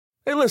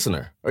Hey,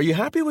 listener, are you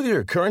happy with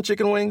your current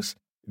chicken wings?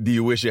 Do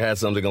you wish you had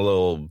something a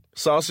little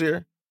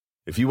saucier?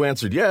 If you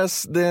answered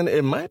yes, then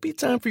it might be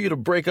time for you to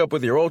break up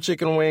with your old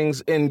chicken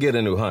wings and get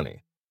a new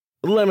honey.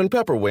 Lemon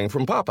pepper wing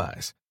from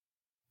Popeyes.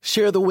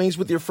 Share the wings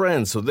with your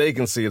friends so they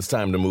can see it's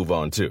time to move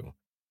on, too.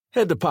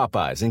 Head to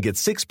Popeyes and get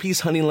 6-piece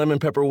honey lemon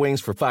pepper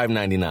wings for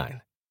 $5.99.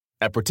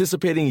 At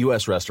participating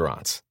U.S.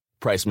 restaurants.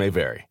 Price may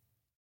vary.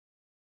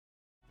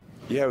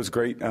 Yeah, it was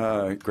great.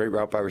 Great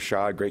route by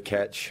Rashad, great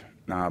catch.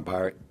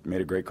 Byron made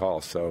a great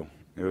call. So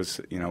it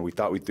was, we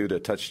thought we threw the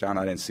touchdown.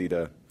 I didn't see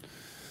the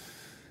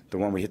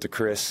one we hit to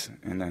Chris,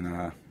 and then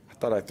I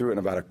thought I threw it in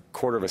about a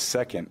quarter of a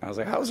second. I was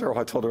like,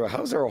 I told her,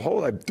 how's there a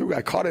hole?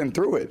 I caught it and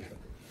threw it.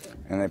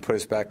 And they put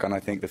us back on, I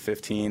think, the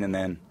 15, and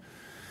then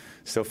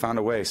still found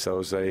a way. So it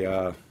was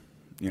a,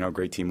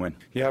 great team win.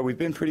 Yeah, we've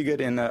been pretty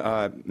good in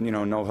the,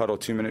 no huddle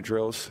 2-minute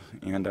drills,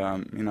 and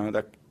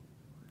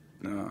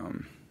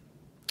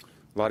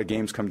a lot of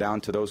games come down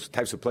to those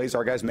types of plays.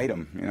 Our guys made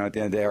them. At the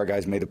end of the day, our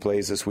guys made the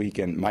plays this week,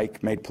 and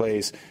Mike made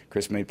plays,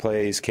 Chris made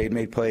plays, Cade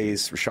made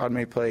plays, Rashad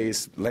made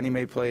plays, Lenny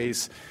made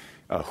plays,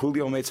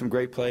 Julio made some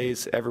great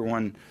plays.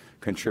 Everyone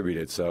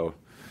contributed. So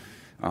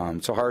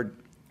it's a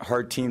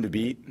hard team to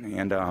beat,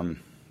 and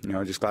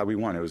just glad we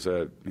won. It was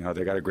they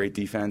got a great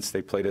defense.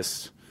 They played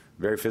us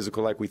very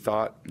physical like we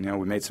thought.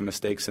 We made some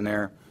mistakes in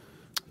there,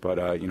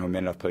 but we made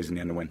enough plays in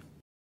the end to win.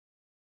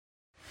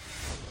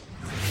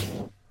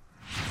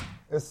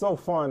 It's so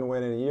fun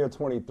when in year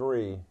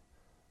 23,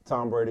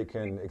 Tom Brady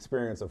can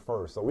experience a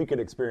first. So we could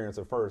experience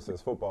a first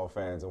as football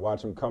fans and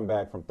watch him come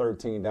back from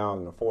 13 down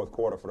in the fourth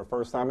quarter for the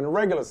first time in the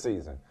regular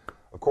season.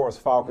 Of course,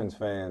 Falcons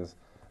fans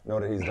know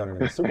that he's done it in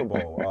the Super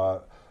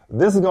Bowl.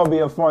 This is going to be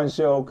a fun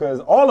show because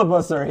all of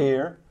us are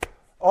here.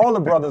 All the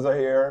brothers are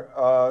here.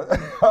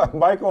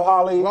 Michael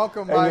Holley,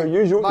 welcome, and Mike.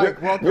 your usual,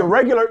 Mike, welcome. your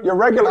regular,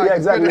 Mike, yeah,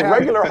 exactly, your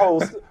regular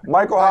host,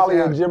 Michael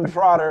Holley and Jim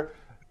Trotter.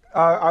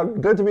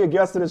 Good to be a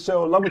guest of the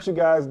show. Love what you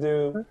guys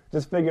do.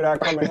 Just figured I'd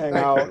come and hang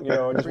out,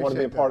 and just want to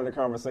be a part of the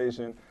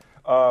conversation.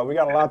 We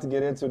got a lot to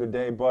get into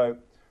today, but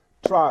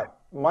Trot,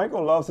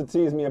 Michael loves to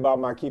tease me about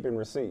my keeping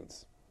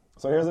receipts.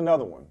 So here's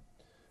another one.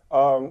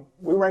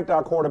 We ranked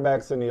our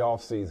quarterbacks in the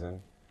offseason,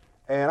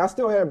 and I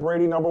still had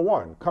Brady number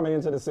 1 coming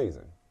into the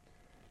season.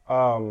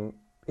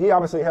 He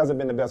obviously hasn't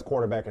been the best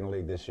quarterback in the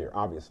league this year,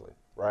 obviously,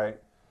 right?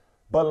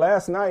 But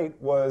last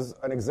night was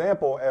an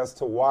example as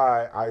to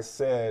why I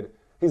said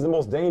he's the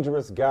most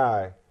dangerous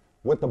guy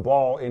with the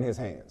ball in his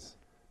hands.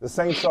 The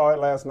Saints saw it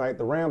last night.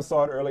 The Rams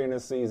saw it early in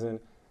this season.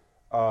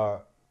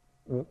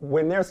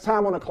 When there's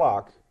time on the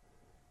clock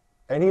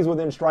and he's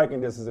within striking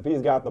distance, if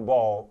he's got the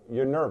ball,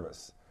 you're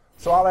nervous.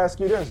 So I'll ask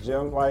you this,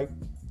 Jim.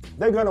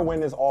 They're going to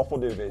win this awful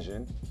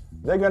division.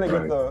 They're going to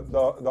get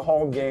the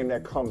home game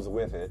that comes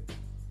with it.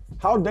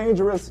 How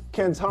dangerous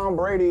can Tom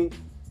Brady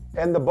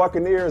and the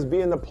Buccaneers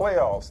be in the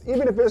playoffs?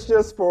 Even if it's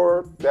just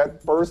for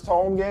that first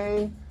home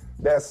game,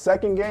 that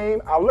second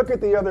game, I look at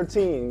the other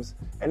teams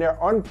and their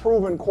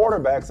unproven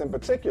quarterbacks in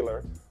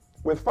particular,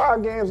 with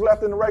 5 games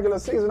left in the regular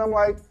season, I'm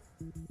like,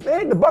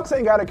 the Bucs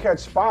ain't got to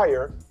catch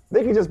fire.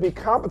 They can just be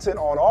competent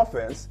on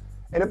offense.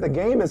 And if the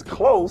game is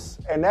close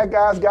and that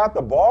guy's got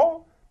the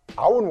ball,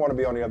 I wouldn't want to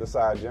be on the other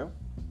side, Jim.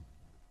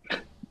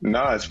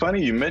 No, it's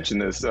funny you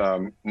mentioned this.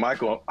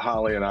 Michael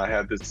Holley and I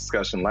had this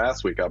discussion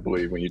last week, I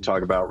believe, when you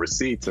talk about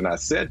receipts. And I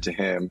said to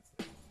him,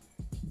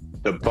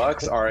 the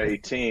Bucs are a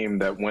team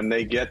that when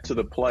they get to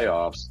the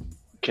playoffs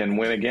can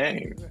win a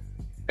game.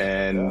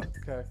 And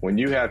when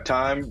you have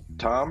Tom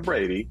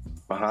Brady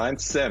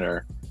behind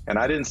center, and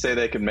I didn't say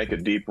they could make a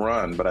deep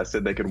run, but I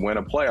said they could win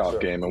a playoff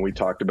game. And we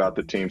talked about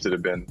the teams that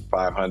have been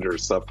 500 or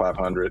sub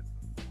 500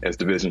 as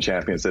division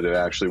champions that have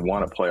actually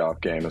won a playoff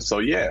game. And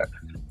so,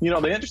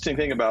 the interesting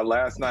thing about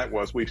last night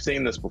was we've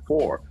seen this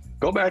before.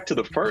 Go back to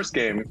the first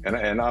game, and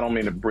I don't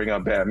mean to bring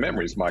up bad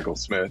memories, Michael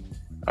Smith,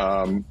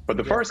 but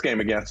the first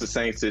game against the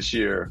Saints this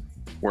year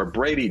where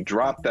Brady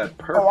dropped that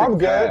perfect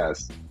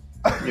pass,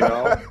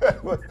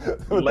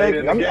 late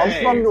in the game.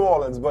 I'm from New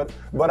Orleans, but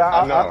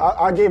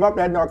I gave up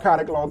that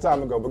narcotic a long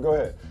time ago, but go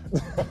ahead.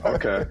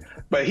 Okay.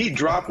 But he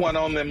dropped one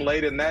on them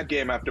late in that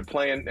game after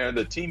playing, and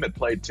the team had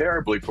played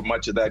terribly for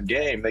much of that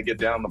game. They get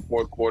down the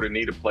fourth quarter,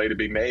 need a play to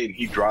be made.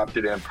 He dropped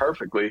it in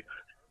perfectly.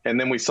 And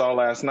then we saw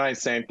last night,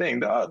 same thing.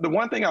 The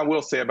one thing I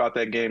will say about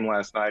that game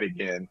last night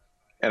again,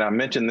 and I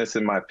mentioned this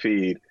in my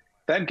feed,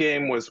 that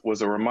game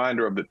was a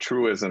reminder of the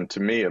truism to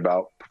me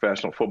about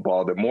professional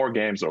football, that more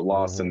games are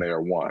lost than they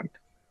are won.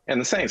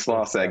 And the Saints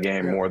lost that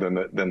game more than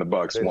the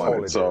Bucs won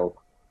totally it. So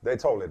they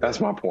totally did. That's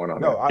my point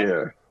on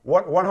it.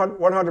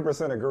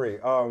 100% agree.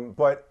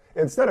 But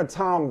instead of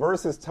Tom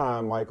versus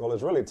time, Michael,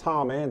 it's really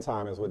Tom and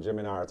time is what Jim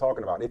and I are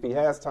talking about. If he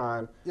has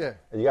time and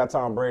you got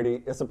Tom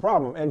Brady, it's a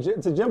problem. And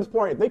to Jim's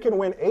point, if they can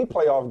win a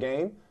playoff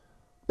game,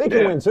 they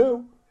can win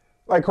 2.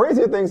 Like,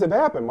 crazier things have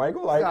happened,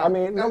 Michael.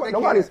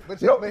 Nobody's. But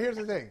here's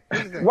the thing.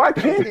 Why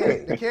can't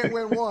they? They can't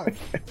win one.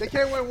 They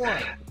can't win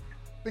one.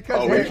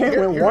 Because they can't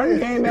win one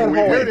game at home.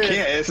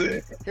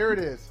 Here it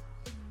is.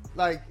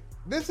 Like,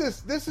 this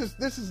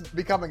is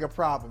becoming a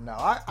problem now.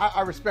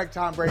 I respect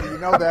Tom Brady. You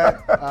know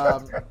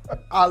that.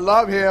 I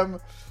love him.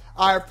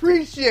 I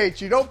appreciate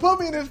you. Don't put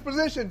me in this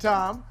position,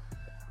 Tom.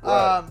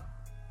 Right.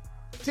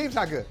 Team's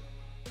not good.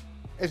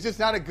 It's just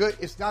not a good.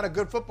 It's not a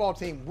good football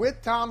team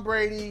with Tom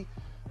Brady,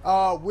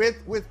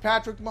 with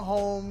Patrick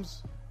Mahomes,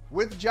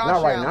 with Josh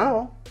Not right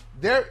Allen.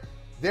 now.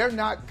 They're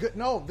not good.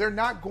 No, they're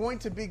not going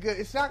to be good.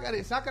 It's not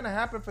going to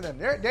happen for them.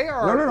 They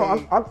are.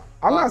 No.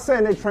 I'm not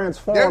saying they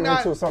transform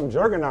into some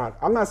juggernaut.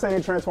 I'm not saying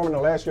they transform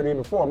into last year or the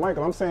year before,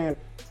 Michael. I'm saying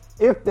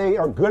if they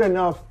are good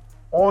enough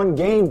on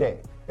game day,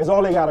 is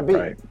all they got to be.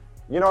 Right.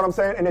 You know what I'm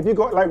saying? And if you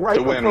go like right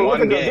to win one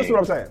game, this is what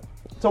I'm saying.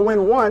 To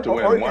win one,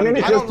 and then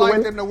it's I just don't to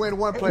like them to win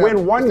one playoff.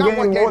 Win one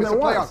game more than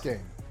once. once.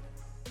 Game.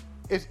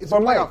 It's So a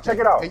playoff Mike, check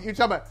game. it out. And you're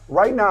talking about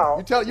right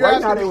now.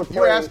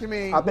 You're asking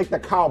me. I think the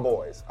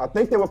Cowboys. I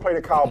think they would play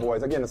the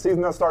Cowboys again. The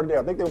season doesn't start today.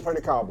 I think they would play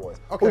the Cowboys,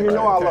 who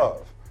I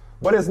love.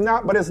 But it's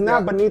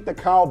not beneath the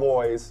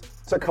Cowboys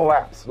to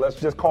collapse. Let's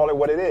just call it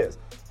what it is.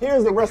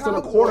 Here's the rest of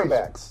the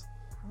quarterbacks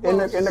in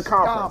the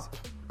conference.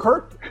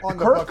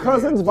 Kirk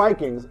Cousins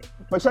Vikings.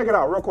 But check it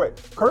out real quick.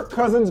 Kirk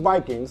Cousins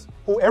Vikings,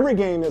 who every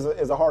game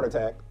is a heart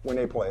attack when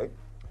they play.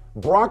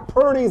 Brock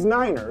Purdy's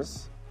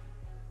Niners.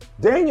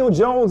 Daniel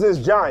Jones'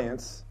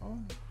 Giants.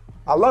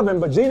 I love him,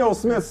 but Geno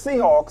Smith's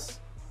Seahawks,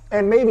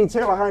 and maybe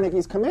Taylor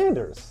Heinicke's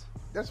Commanders.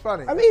 That's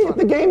funny. I mean, if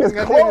the game is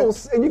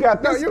close and you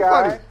got this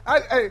guy.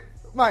 Funny. Hey,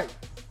 Mike.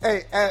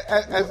 Hey,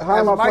 as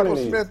Michael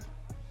Smith.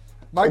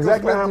 Michael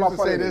exactly Smith how used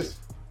to say this.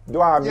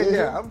 Do I have vision?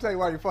 Yeah, I'm going to tell you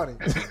why you're funny.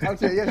 I'm going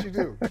to tell you, yes, you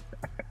do.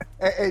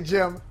 Hey,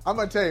 Jim, I'm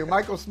going to tell you,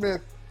 Michael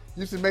Smith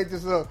used to make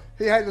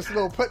he had this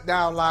little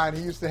put-down line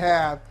he used to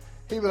have.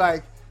 He'd be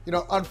like,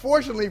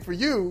 unfortunately for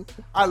you,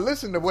 I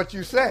listen to what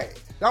you say.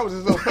 That was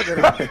his little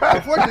put-down line.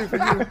 Unfortunately for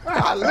you,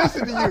 I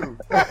listen to you.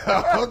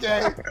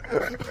 Okay?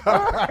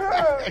 All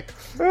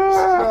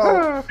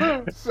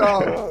right.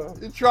 So,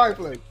 you're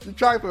trifling. You're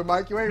trifling,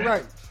 Mike. You ain't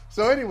right.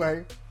 So,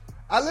 anyway,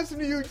 I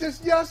listened to you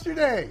just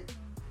yesterday.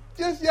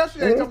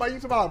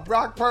 Talking about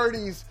Brock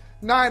Purdy's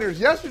Niners.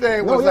 Yesterday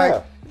it was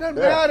like, it doesn't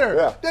matter.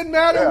 Yeah. Doesn't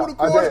matter who the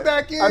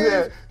quarterback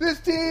is. This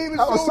team is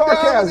so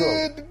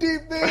dominant. The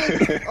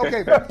defense.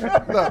 Okay,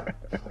 look.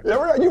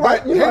 You're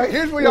right.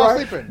 Here's where y'all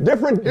sleeping.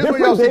 Different day,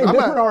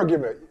 different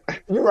argument.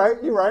 You're right.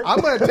 I'm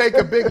going to take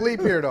a big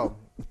leap here, though.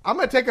 I'm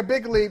going to take a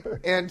big leap,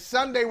 and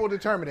Sunday will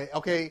determine it.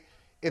 Okay,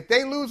 if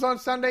they lose on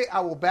Sunday,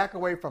 I will back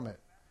away from it.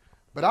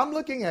 But I'm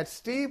looking at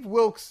Steve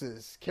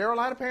Wilkes'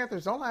 Carolina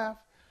Panthers. Don't laugh.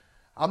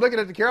 I'm looking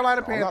at the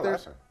Carolina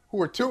Panthers,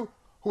 who are two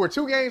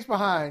games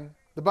behind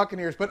the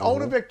Buccaneers, but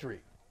own a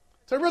victory.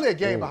 So really a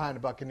game behind the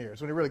Buccaneers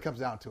when it really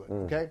comes down to it.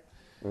 Okay,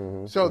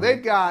 so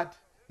they've got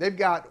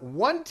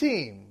one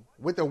team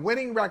with a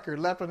winning record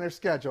left on their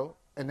schedule,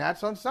 and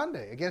that's on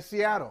Sunday against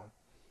Seattle.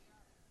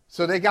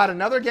 So they got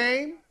another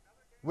game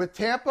with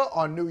Tampa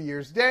on New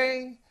Year's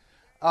Day.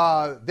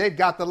 They've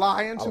got the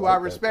Lions, who I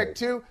respect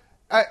too.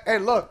 Hey,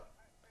 look.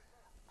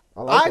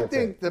 I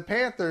think the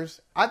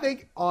Panthers,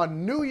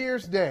 on New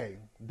Year's Day,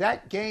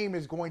 that game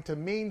is going to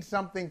mean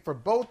something for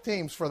both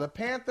teams, for the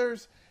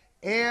Panthers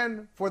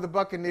and for the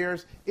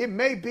Buccaneers. It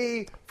may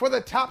be for the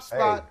top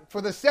spot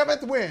for the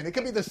seventh win. It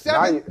could be the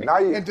seventh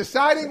and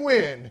deciding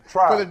win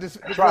for the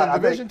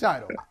division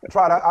title.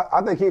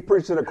 I think he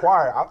preached to the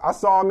choir. I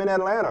saw him in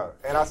Atlanta,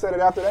 and I said it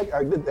after that.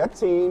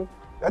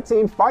 That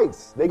team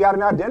fights. They got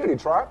an identity,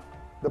 Trot.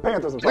 The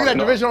Panthers. Look at that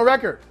divisional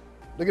record.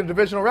 Look at the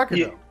divisional record,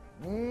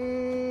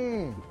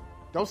 though.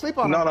 Don't sleep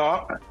on it.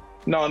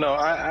 No.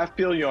 I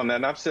feel you on that.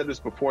 And I've said this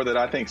before that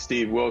I think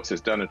Steve Wilkes has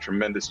done a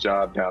tremendous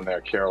job down there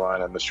at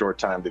Carolina in the short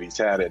time that he's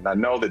had it. And I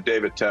know that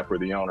David Tepper,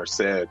 the owner,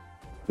 said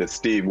that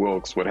Steve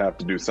Wilkes would have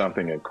to do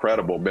something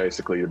incredible,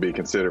 basically, to be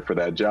considered for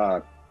that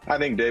job. I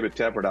think David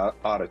Tepper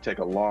ought to take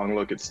a long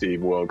look at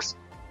Steve Wilkes.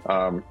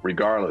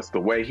 Regardless, the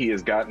way he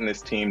has gotten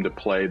this team to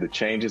play, the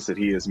changes that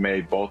he has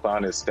made both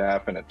on his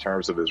staff and in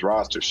terms of his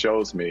roster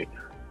shows me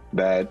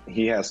that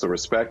he has the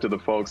respect of the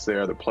folks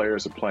there. The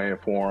players are playing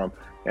for him,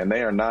 and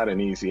they are not an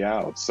easy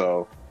out.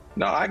 So,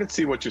 no, I can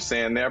see what you're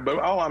saying there. But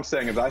all I'm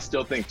saying is I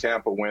still think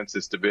Tampa wins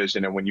this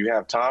division. And when you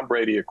have Tom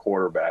Brady at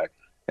quarterback,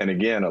 and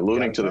again,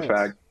 alluding to the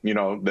fact,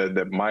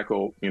 that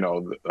Michael,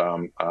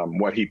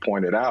 what he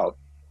pointed out,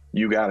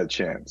 you got a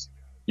chance.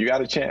 You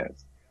got a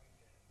chance.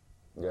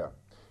 Yeah.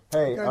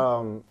 Hey,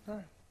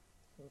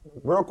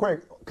 real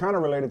quick, kind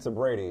of related to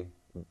Brady,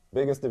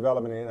 biggest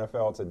development in the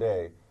NFL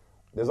today.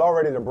 There's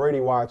already the Brady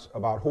Watch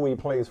about who he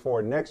plays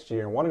for next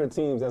year. And one of the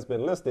teams that's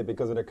been listed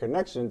because of the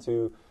connection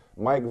to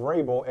Mike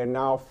Vrabel and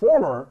now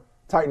former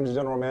Titans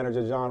general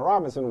manager John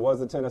Robinson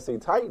was the Tennessee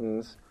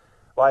Titans.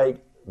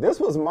 Like, this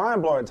was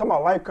mind-blowing. Talking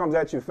about life comes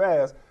at you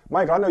fast.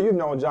 Mike, I know you've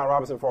known John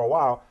Robinson for a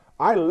while.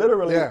 I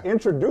literally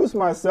introduced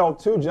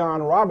myself to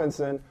John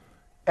Robinson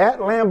at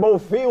Lambeau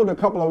Field a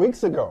couple of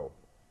weeks ago.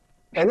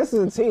 And this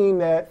is a team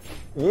that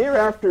year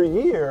after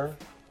year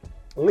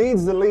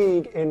leads the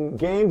league in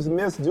games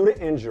missed due to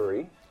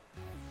injury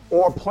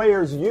or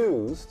players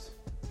used.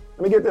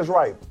 Let me get this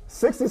right.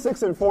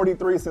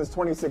 66-43 since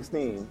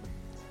 2016.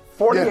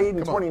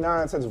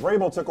 48-29 since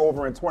Vrabel took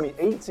over in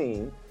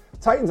 2018.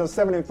 Titans are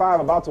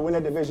 7-5, about to win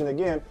that division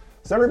again.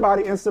 So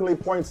everybody instantly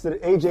points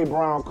to A.J.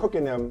 Brown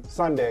cooking them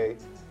Sunday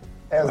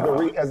as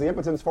the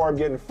impetus for him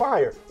getting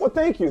fired. Well,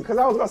 thank you, because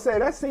I was going to say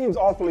that seems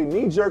awfully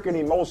knee-jerk and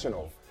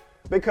emotional.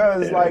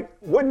 Because,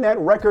 wouldn't that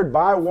record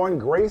buy one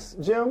grace,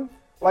 Jim?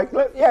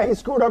 He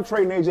screwed up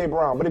trading A.J.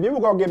 Brown. But if you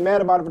were going to get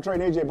mad about it for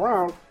trading A.J.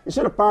 Brown, you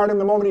should have fired him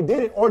the moment he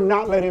did it or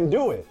not let him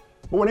do it.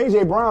 But when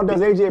A.J. Brown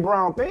does A.J.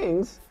 Brown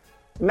things,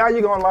 now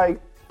you're going to,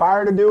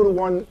 fire the dude who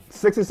won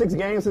 66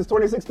 games since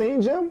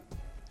 2016, Jim?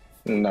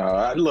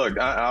 No, look,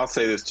 I'll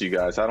say this to you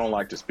guys. I don't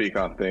like to speak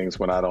on things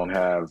when I don't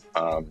have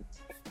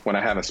when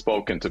I haven't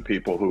spoken to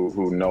people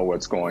who know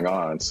what's going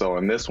on. So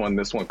in this one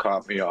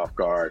caught me off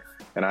guard,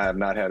 and I have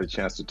not had a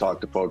chance to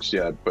talk to folks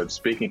yet. But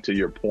speaking to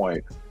your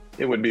point,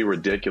 it would be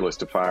ridiculous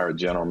to fire a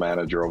general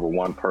manager over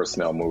one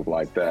personnel move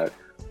like that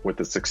with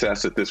the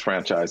success that this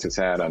franchise has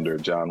had under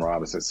John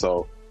Robinson.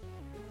 So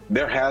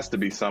there has to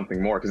be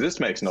something more, because this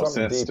makes no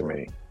sense to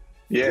me.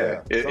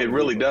 Yeah, it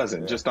really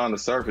doesn't. Yeah. Just on the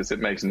surface, it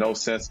makes no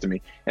sense to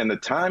me. And the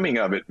timing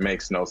of it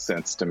makes no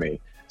sense to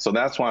me. So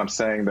that's why I'm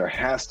saying there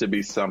has to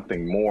be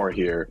something more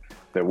here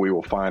that we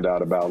will find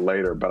out about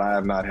later. But I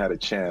have not had a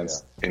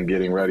chance in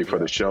getting ready for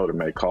the show to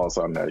make calls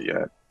on that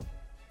yet.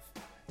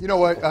 You know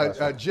what,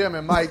 Jim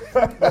and Mike,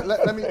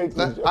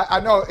 I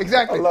know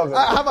exactly. I love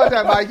that. How about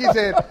that, Mike? He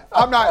said,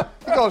 I'm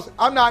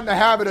not in the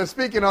habit of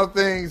speaking on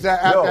things if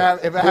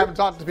I haven't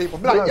talked to people.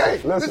 But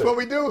this is what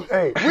we do.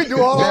 Hey, we do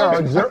all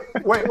of it.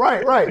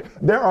 Right.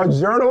 There are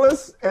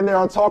journalists and there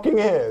are talking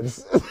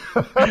heads.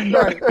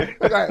 Right.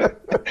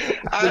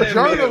 I didn't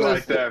mean it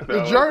like that,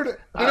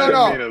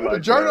 The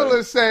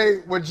journalists say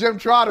what Jim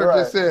Trotter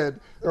just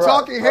said.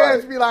 Talking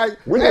heads be like,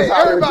 hey,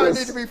 everybody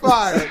needs to be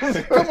fired.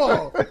 Come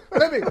on.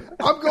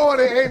 I'm going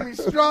to Amy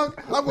Strunk.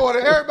 I'm going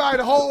to everybody,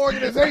 the whole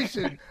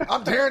organization.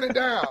 I'm tearing it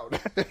down.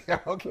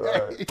 Okay.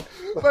 Right.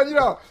 But,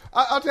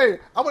 I'll tell you,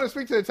 I want to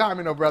speak to the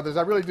timing, though, brothers.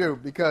 I really do,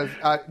 because,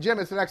 Jim,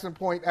 it's an excellent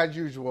point, as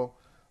usual.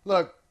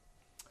 Look,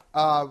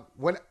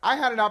 when I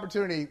had an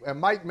opportunity, and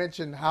Mike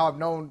mentioned how I've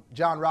known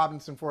John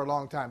Robinson for a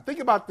long time. Think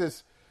about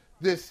this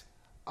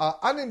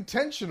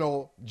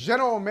unintentional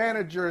general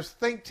manager's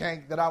think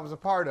tank that I was a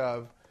part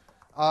of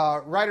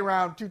right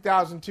around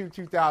 2002,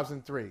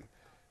 2003.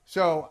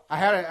 So I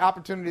had an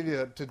opportunity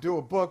to do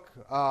a book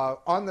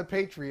on the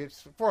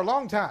Patriots for a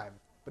long time.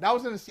 But I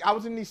was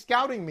in these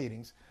scouting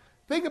meetings.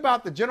 Think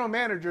about the general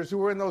managers who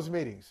were in those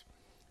meetings.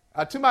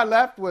 To my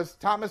left was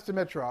Thomas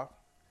Dimitroff.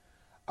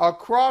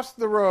 Across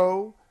the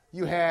row,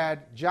 you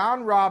had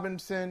John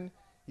Robinson,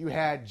 you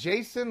had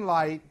Jason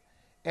Light,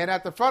 and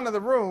at the front of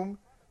the room,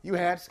 you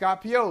had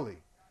Scott Pioli.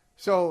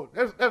 So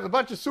there's a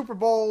bunch of Super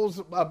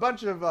Bowls, a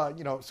bunch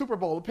of Super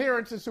Bowl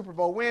appearances, Super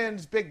Bowl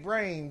wins, big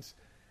brains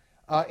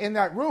in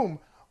that room.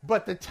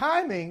 But the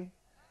timing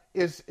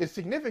is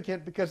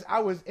significant, because I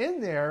was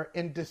in there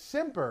in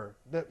December,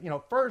 the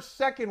first,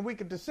 second week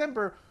of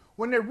December,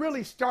 when they're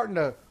really starting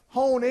to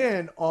hone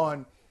in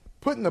on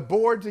putting the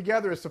board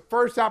together. It's the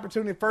first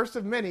opportunity, first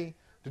of many,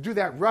 to do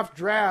that rough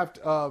draft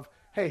of,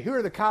 hey, here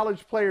are the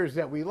college players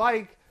that we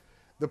like.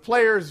 The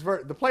players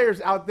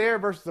out there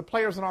versus the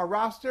players on our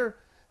roster.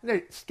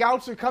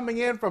 Scouts are coming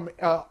in from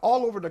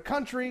all over the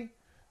country,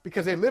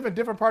 because they live in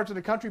different parts of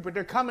the country, but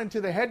they're coming to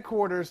the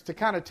headquarters to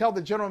kind of tell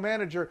the general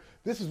manager,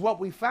 this is what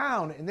we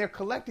found, and they're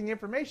collecting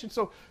information.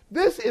 So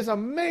this is a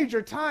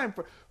major time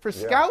for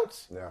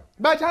scouts. Yeah.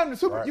 By the time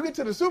you get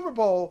to the Super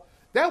Bowl,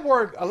 that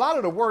work, a lot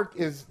of the work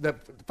is, the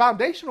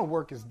foundational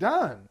work is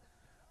done.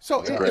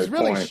 So it's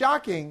really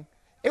shocking.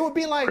 It would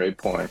be like, great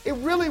point. It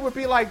really would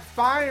be like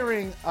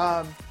firing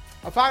a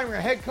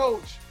head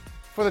coach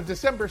for the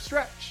December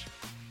stretch.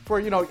 For,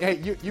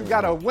 hey, you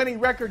got a winning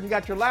record, and you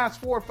got your last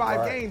 4 or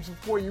 5 games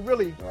before you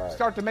really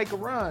start to make a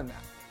run.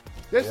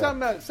 There's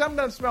something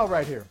doesn't smell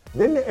right here.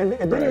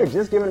 Didn't they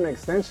just give it an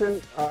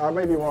extension? I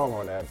may be wrong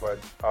on that, but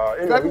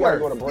anyway, we got to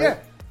go to break.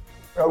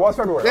 Yeah. It was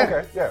February. Yeah.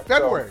 Okay, yeah.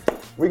 February. So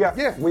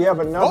we have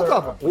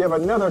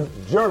another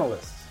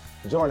journalist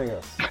joining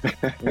us.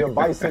 Your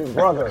Bison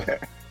brother,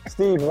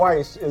 Steve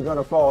Weiss, is going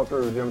to fall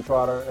through, Jim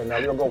Trotter, and now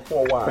you're going to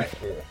go 4 wide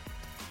here.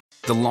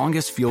 The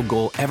longest field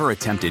goal ever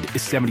attempted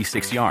is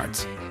 76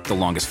 yards. The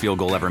longest field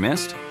goal ever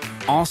missed?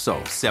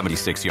 Also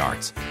 76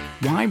 yards.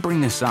 Why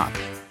bring this up?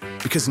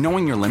 Because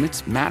knowing your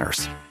limits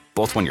matters,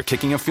 both when you're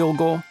kicking a field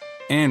goal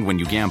and when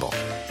you gamble.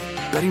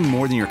 Betting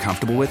more than you're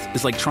comfortable with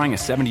is like trying a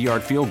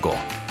 70-yard field goal.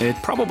 It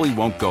probably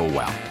won't go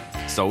well.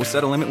 So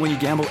set a limit when you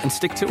gamble and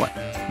stick to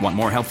it. Want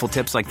more helpful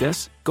tips like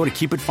this? Go to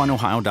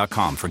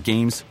keepitfunohio.com for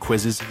games,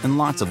 quizzes, and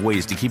lots of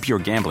ways to keep your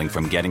gambling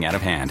from getting out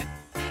of hand.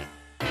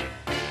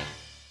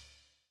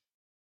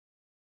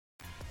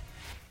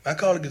 My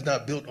colleague is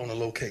not built on a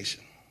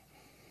location.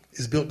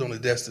 It's built on a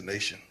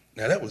destination.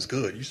 Now, that was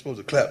good. You're supposed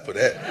to clap for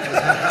that.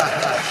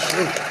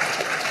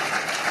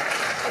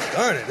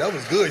 Darn it, that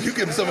was good. You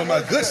getting some of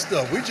my good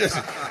stuff. We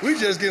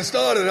just getting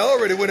started. I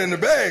already went in the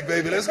bag,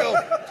 baby. Let's go.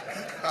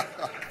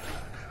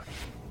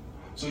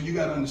 So you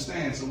got to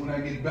understand, so when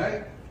I get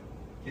back,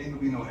 there ain't going to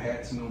be no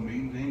hats, no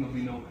meetings. There ain't going to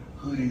be no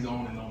hoodies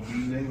on and no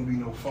meetings. There ain't going to be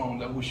no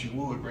phones. I wish you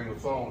would bring a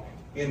phone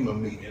in my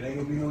meeting. There ain't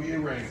going to be no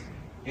earrings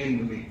in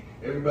the meeting.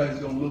 Everybody's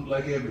going to look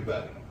like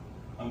everybody.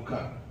 I'm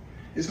coming.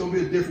 It's going to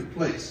be a different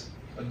place,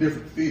 a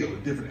different feel, a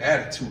different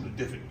attitude, a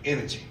different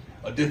energy,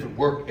 a different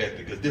work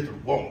ethic, a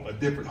different want, a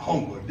different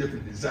hunger, a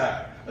different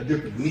desire, a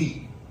different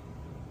need,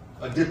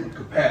 a different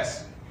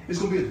capacity. It's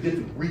going to be a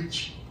different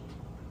reach.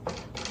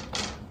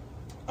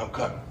 I'm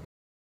coming.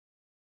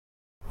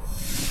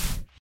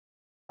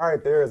 All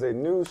right, there is a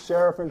new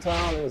sheriff in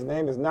town, and his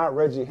name is not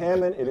Reggie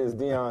Hammond. It is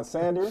Deion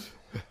Sanders.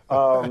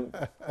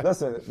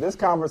 Listen, this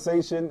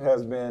conversation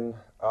has been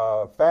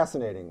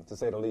fascinating, to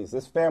say the least.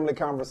 This family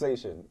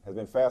conversation has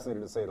been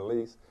fascinating, to say the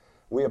least.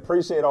 We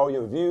appreciate all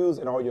your views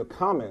and all your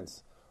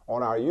comments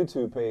on our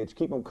YouTube page.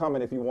 Keep them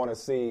coming if you want to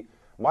see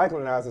Michael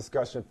and I's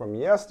discussion from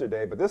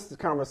yesterday. But this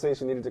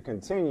conversation needed to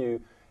continue,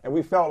 and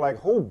we felt like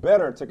who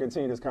better to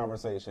continue this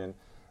conversation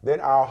than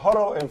our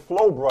Huddle and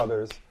Flow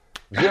brothers,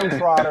 Jim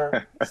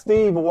Trotter,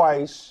 Steve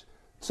Wyche,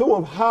 two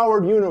of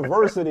Howard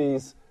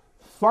University's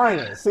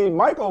finest. See,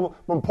 Michael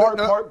from Point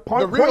Park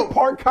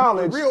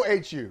College. The real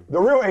HU. The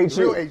real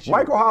HU.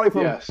 Michael Holley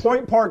from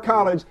Point Park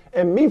College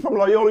and me from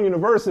Loyola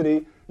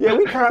University. Yeah,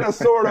 we kind of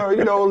sort of,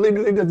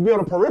 just be on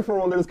the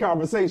peripheral of this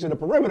conversation, the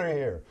perimeter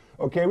here.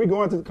 Okay, we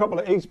go into a couple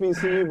of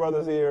HBCU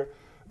brothers here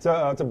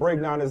to break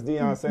down this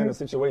Deion Sanders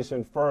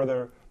situation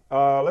further.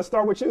 Let's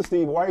start with you,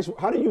 Steve Wyche.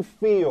 How do you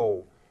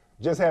feel,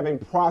 just having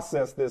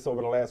processed this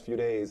over the last few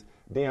days,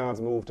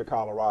 Deion's move to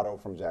Colorado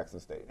from Jackson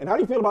State? And how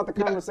do you feel about the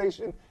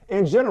conversation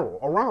in general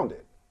around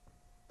it?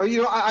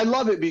 I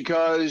love it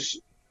because,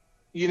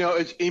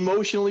 it's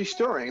emotionally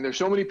stirring. There's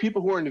so many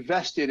people who are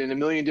invested in a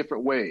million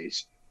different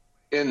ways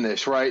in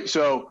this, right?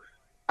 So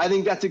I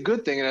think that's a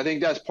good thing. And I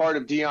think that's part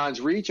of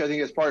Deion's reach. I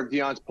think that's part of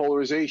Deion's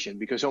polarization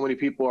because so many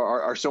people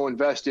are so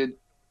invested.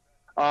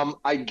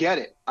 I get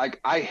it.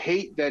 I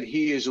hate that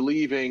he is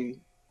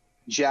leaving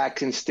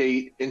Jackson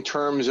State in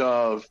terms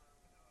of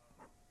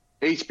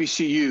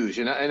HBCUs.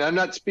 And I'm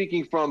not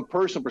speaking from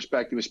personal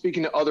perspective. I'm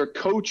speaking to other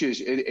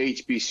coaches at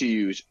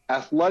HBCUs,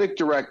 athletic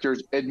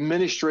directors,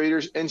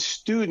 administrators, and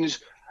students.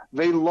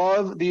 They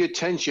love the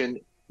attention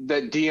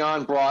that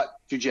Deion brought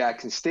to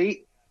Jackson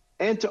State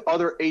and to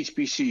other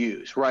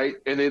HBCUs, right?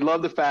 And they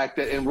love the fact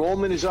that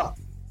enrollment is up,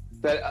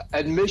 that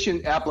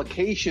admission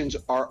applications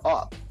are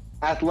up,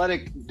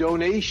 athletic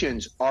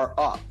donations are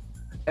up.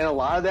 And a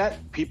lot of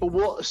that people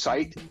will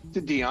cite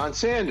to Deion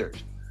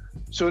Sanders.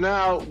 So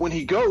now when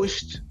he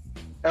ghosts,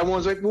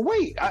 everyone's like, well,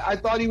 wait, I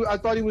thought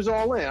he was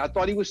all in. I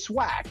thought he was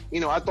swag.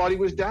 I thought he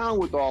was down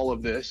with all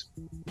of this.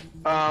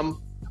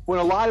 When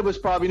a lot of us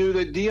probably knew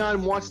that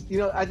Deion wants,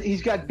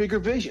 he's got bigger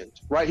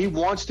visions, right? He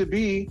wants to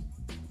be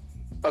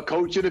a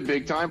coach at a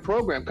big time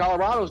program.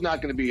 Colorado's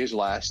not going to be his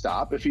last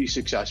stop if he's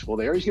successful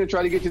there. He's going to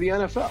try to get to the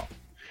NFL.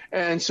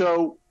 And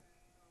so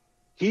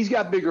he's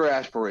got bigger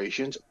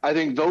aspirations. I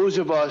think those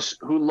of us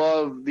who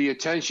love the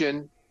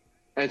attention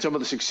and some of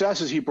the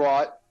successes he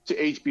brought to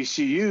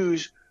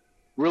HBCUs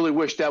really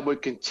wish that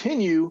would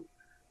continue.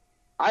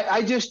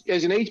 I just,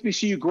 as an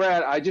HBCU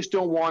grad, I just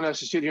don't want us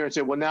to sit here and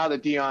say, well, now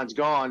that Deion's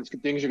gone,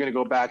 things are going to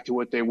go back to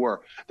what they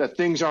were, that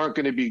things aren't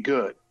going to be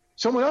good.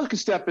 Someone else can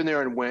step in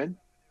there and win.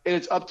 And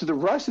it's up to the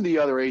rest of the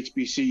other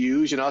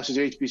HBCUs and us as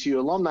HBCU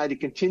alumni to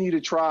continue to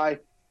try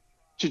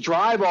to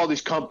drive all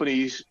these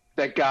companies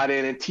that got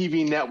in and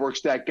TV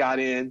networks that got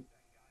in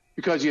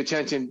because the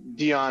attention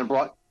Deion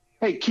brought.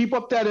 Hey, keep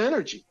up that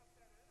energy.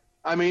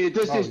 I mean, it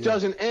just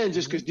doesn't end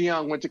just because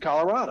Deion went to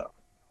Colorado.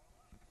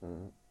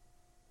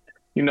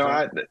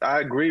 I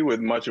agree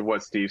with much of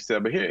what Steve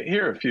said, but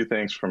here are a few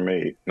things from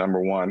me. Number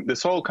one,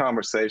 this whole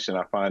conversation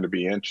I find to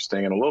be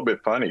interesting and a little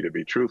bit funny, to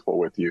be truthful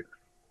with you,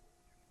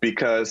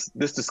 because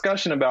this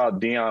discussion about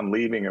Deion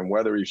leaving and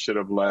whether he should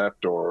have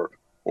left or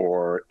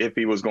if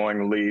he was going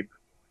to leave,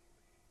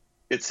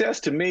 it says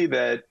to me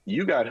that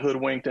you got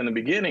hoodwinked in the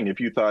beginning if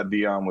you thought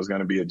Deion was going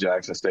to be at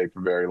Jackson State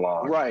for very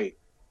long. Right.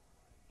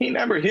 He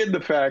never hid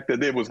the fact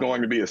that it was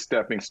going to be a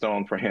stepping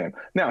stone for him.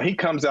 Now, he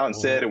comes out and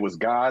said it was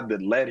God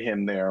that led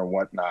him there and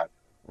whatnot.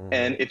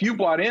 And if you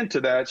bought into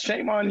that,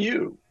 shame on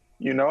you.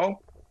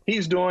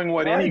 He's doing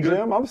what any good.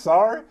 Jim, I'm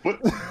sorry.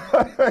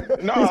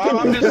 No,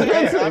 I'm just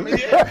saying.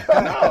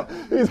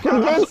 He's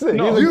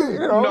convincing.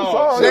 I'm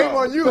sorry. Shame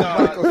on you,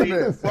 Michael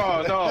Smith.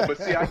 But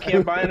see, I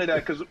can't buy into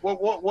that because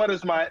what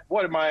did Maya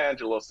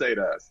Angelou say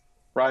to us,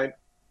 right?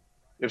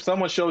 If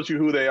someone shows you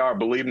who they are,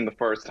 believe them the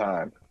first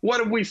time. What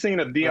have we seen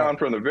of Deion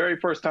from the very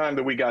first time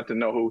that we got to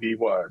know who he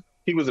was?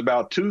 He was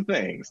about two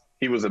things.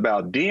 He was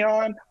about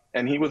Deion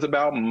and he was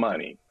about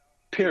money,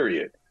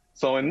 period.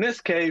 So in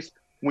this case,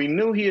 we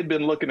knew he had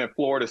been looking at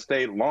Florida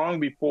State long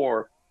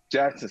before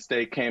Jackson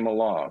State came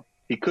along.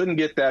 He couldn't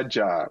get that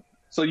job.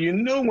 So you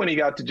knew when he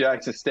got to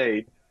Jackson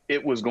State,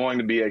 it was going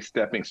to be a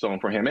stepping stone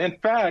for him. In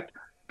fact,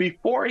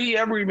 before he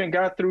ever even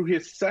got through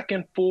his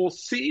second full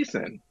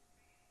season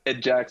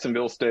at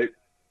Jackson State,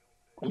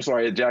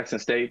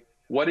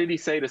 what did he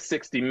say to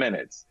 60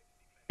 Minutes?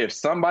 If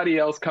somebody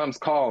else comes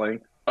calling,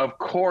 of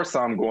course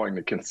I'm going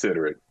to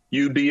consider it.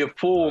 You'd be a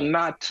fool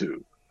not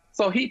to.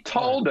 So he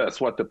told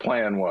us what the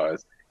plan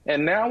was.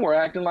 And now we're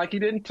acting like he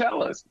didn't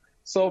tell us.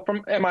 So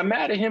am I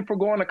mad at him for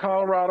going to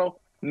Colorado?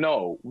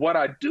 No. What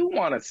I do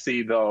want to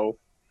see, though,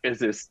 is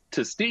this,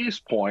 to Steve's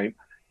point,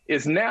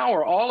 is now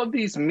are all of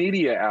these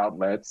media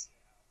outlets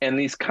and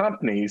these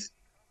companies,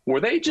 were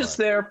they just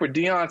there for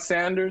Deion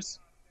Sanders,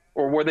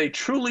 or were they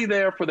truly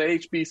there for the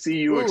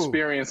HBCU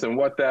experience and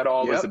what that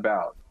all is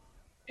about?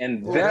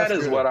 And that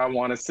is what I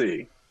want to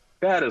see.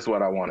 That is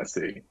what I want to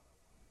see.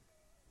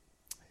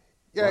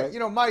 Yeah,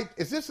 Mike,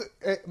 is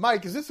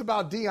this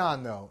about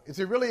Deion though? Is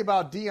it really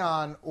about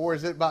Deion, or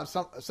is it about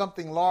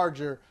something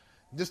larger,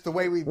 just the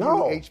way we view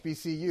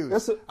HBCUs?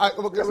 It's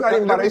not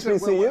even about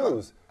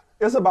HBCUs.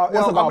 It's about.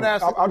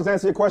 I'll just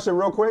answer your question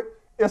real quick.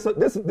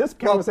 This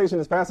conversation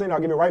is fascinating.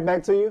 I'll give it right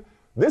back to you.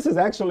 This is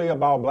actually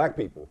about black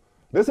people.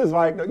 This is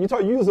like you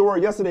used the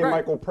word yesterday,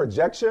 Michael,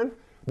 projection.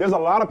 There's a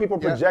lot of people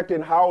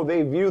projecting how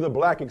they view the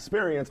black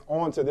experience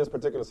onto this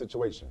particular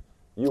situation.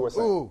 You were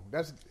saying.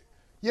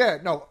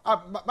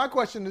 My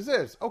question is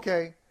this.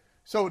 Okay,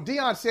 so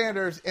Deion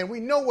Sanders, and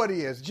we know what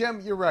he is. Jim,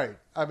 you're right.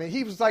 I mean,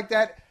 he was like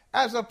that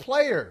as a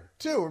player,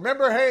 too.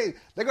 Remember, hey,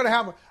 I'm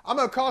going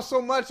to cost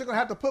so much, they're going to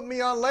have to put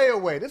me on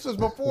layaway. This was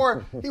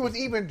before he was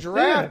even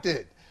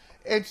drafted.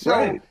 And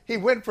so he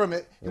went from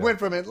it. He went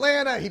from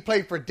Atlanta. He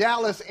played for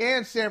Dallas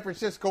and San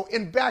Francisco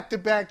in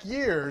back-to-back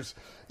years.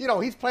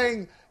 He's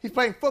playing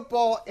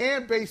football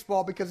and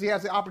baseball because he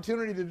has the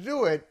opportunity to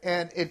do it,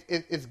 and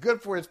it's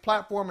good for his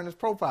platform and his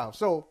profile.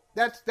 So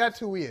that's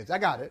who he is. I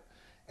got it,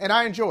 and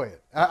I enjoy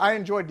it. I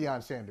enjoy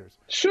Deion Sanders.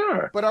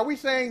 Sure. But are we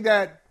saying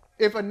that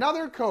if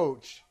another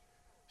coach,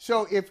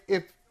 so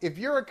if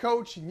you're a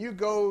coach and you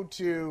go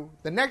to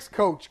the next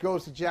coach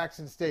goes to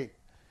Jackson State,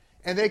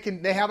 and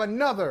they have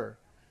another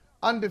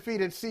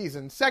undefeated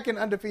season, second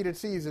undefeated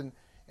season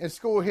in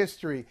school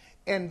history,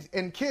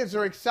 and kids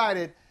are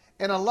excited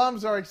and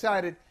alums are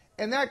excited,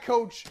 and that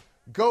coach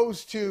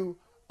goes to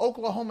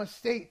Oklahoma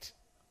State,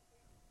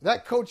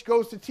 that coach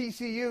goes to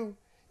TCU,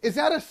 is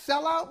that a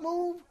sellout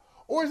move?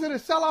 Or is it a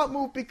sellout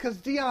move because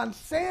Deion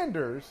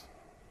Sanders,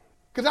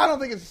 because I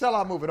don't think it's a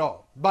sellout move at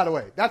all, by the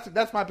way.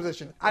 That's my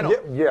position. I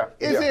don't.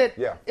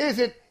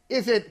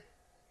 Is it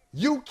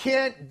you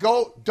can't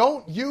go,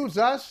 don't use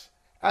us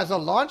as a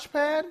launch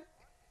pad?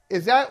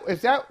 Is that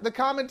the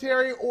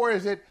commentary, or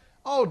is it,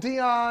 oh,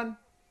 Deion,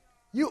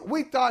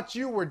 we thought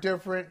you were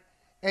different,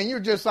 and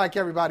you're just like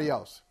everybody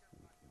else?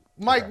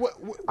 Mike,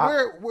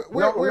 where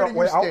do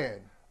you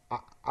stand?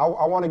 I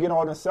want to get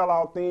on the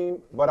sellout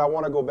theme, but I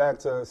want to go back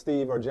to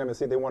Steve or Jim and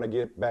see if they want to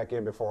get back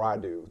in before I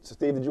do. So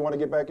Steve, did you want to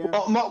get back in?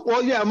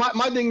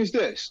 My thing is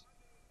this.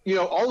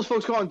 All those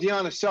folks calling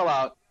Deion a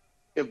sellout.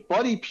 If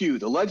Buddy Pugh,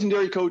 the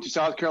legendary coach of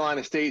South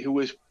Carolina State, who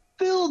has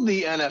filled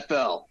the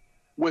NFL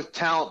with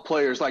talent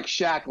players like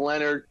Shaq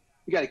Leonard,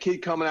 we got a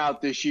kid coming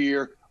out this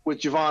year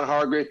with Javon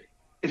Hargrave.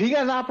 If he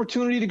got an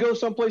opportunity to go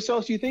someplace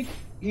else, you think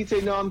he'd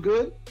say, no, I'm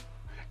good?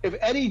 If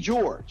Eddie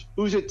George,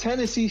 who's at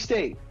Tennessee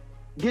State,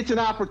 gets an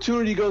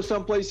opportunity to go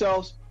someplace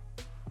else,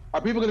 are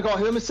people going to call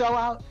him a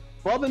sellout?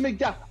 Bubba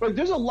McDowell. Look,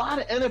 there's a lot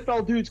of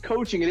NFL dudes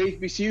coaching at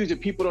HBCUs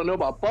that people don't know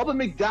about. Bubba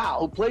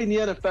McDowell, who played in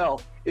the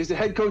NFL, is the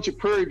head coach at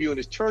Prairie View and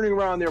is turning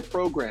around their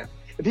program.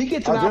 If he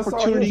gets an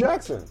opportunity, Hugh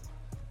Jackson.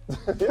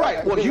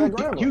 Right. Well, Hugh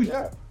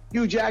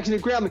Jackson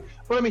and Grambling.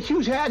 But I mean,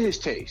 Hugh's had his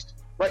taste,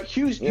 right?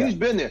 Hugh's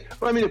been there.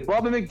 But I mean, if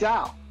Bubba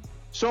McDowell,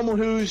 someone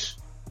who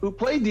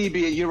played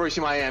DB at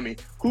University of Miami,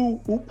 who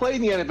played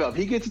in the NFL, if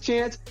he gets a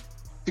chance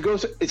to go,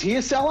 is he a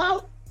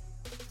sellout?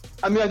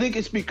 I mean, I think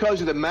it's because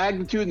of the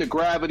magnitude and the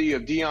gravity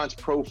of Deion's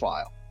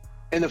profile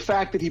and the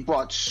fact that he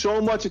brought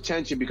so much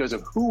attention because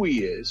of who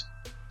he is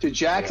to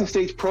Jackson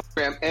State's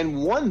program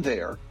and won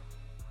there,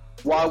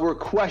 while we're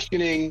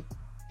questioning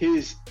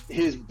his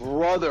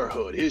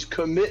brotherhood, his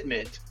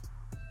commitment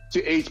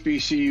to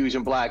HBCUs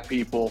and black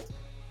people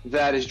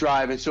that is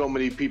driving so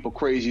many people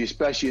crazy,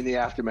 especially in the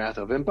aftermath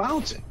of him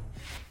bouncing.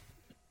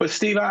 But,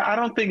 Steve, I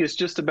don't think it's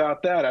just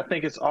about that. I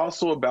think it's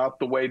also about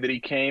the way that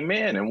he came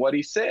in and what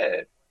he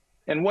said.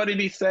 And what did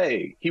he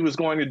say? He was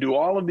going to do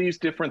all of these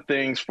different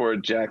things for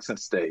Jackson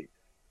State.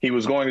 He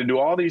was going to do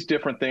all these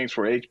different things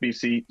for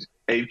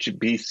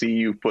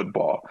HBCU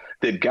football,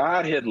 that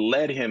God had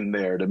led him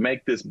there to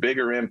make this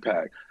bigger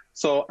impact.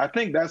 So I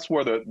think that's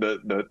where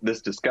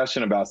this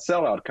discussion about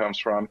sellout comes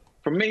from.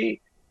 For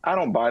me, I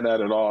don't buy that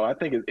at all. I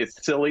think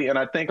it's silly. And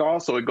I think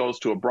also it goes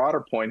to a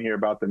broader point here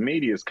about the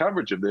media's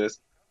coverage of this.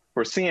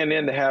 For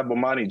CNN to have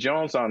Bomani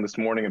Jones on this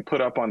morning and put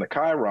up on the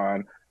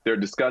Chiron, they're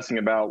discussing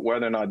about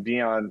whether or not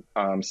Deion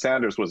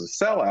Sanders was a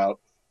sellout.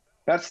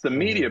 That's the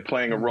media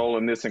playing a role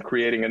in this and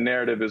creating a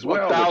narrative as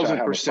well.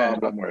 1,000%.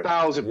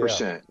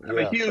 1,000%. I have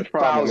a huge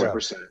problem with.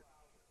 1,000%.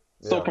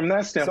 So from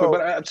that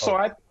standpoint,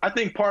 I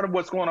think part of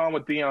what's going on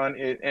with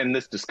Deion in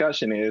this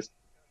discussion is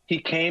he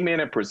came in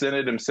and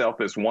presented himself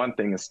as one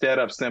thing instead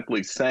of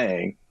simply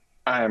saying,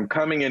 I am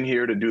coming in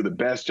here to do the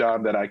best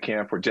job that I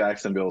can for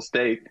Jacksonville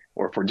State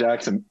or for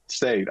Jackson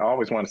State. I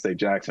always want to say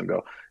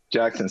Jacksonville.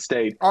 Jackson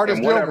State. Artis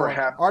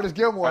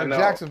Gilmore in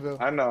Jacksonville.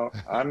 I know.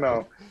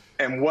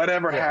 And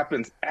whatever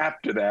happens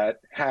after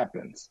that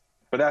happens.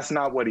 But that's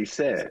not what he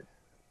said.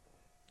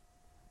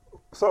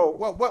 So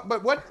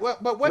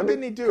what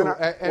didn't he do?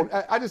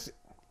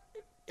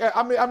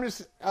 I'm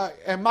just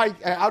and Mike,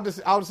 I'll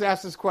just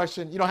ask this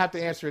question. You don't have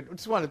to answer it. I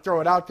just want to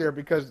throw it out there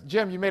because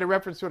Jim, you made a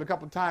reference to it a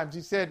couple of times.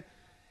 He said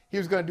he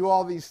was going to do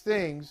all these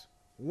things.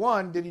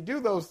 One, did he do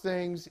those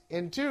things?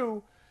 And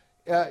two,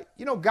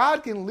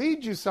 God can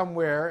lead you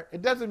somewhere.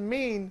 It doesn't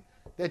mean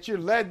that you're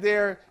led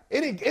there.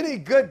 Any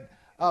good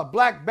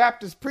Black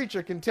Baptist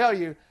preacher can tell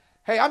you,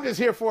 hey, I'm just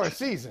here for a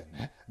season.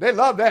 They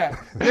love that.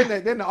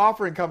 Then the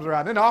offering comes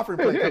around. Then the offering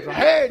plate comes around.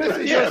 Hey, this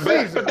is your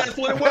season. But that's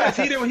what it was.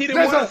 He didn't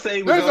want to say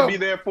he was going to be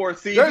there for a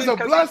season. There's a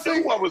blessing. He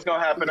knew what was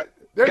going to happen.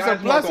 There's Guys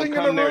a blessing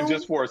in the room. there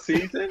just for a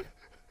season.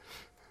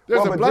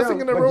 There's a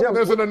blessing in the room. Jim,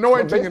 there's an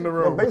anointing in the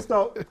room.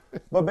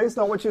 But based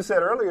on what you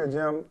said earlier,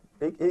 Jim,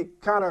 he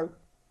kind of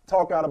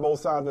talked out of both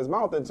sides of his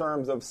mouth in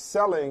terms of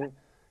selling,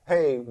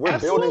 hey, we're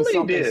building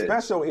something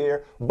special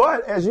here.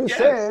 But as you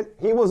said,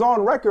 he was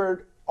on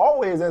record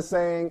always as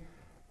saying,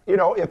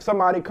 if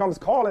somebody comes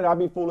calling, I'd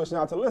be foolish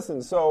not to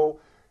listen. So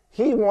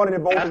he wanted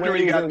it both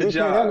ways, and we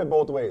can't have it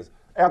both ways.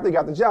 After he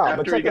got the job.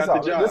 After but check he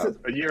got this out. the This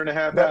job, is, a year and a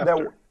half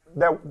after.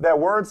 That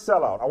word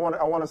sellout. I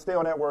want to stay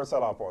on that word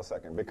sellout for a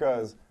second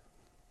because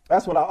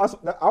that's what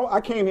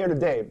I came here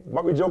today.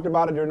 But we joked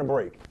about it during the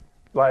break.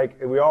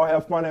 Like we all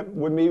have fun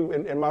with me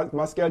in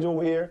my schedule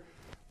here.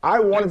 I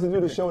wanted to do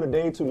the show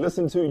today to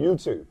listen to you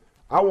two.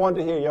 I wanted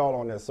to hear y'all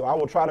on this, so I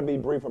will try to be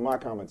brief in my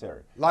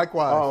commentary.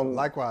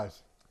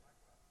 Likewise.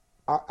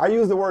 I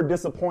used the word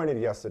disappointed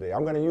yesterday.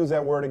 I'm going to use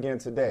that word again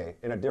today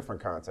in a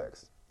different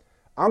context.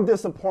 I'm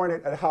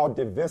disappointed at how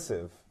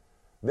divisive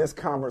this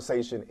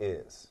conversation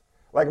is.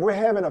 Like we're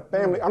having a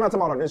family, I'm not talking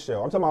about on this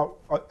show, I'm talking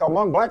about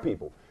among black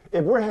people.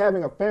 If we're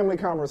having a family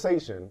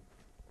conversation,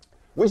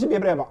 we should be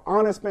able to have an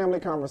honest family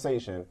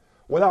conversation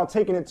without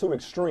taking it to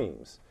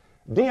extremes.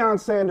 Deion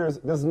Sanders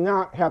does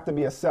not have to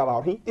be a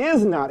sellout. He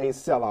is not a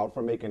sellout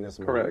for making this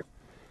move. Correct.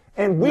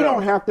 And we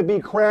don't have to be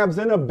crabs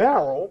in a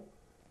barrel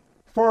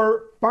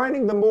for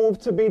finding the move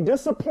to be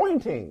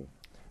disappointing.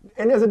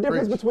 And there's a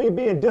difference between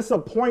being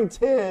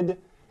disappointed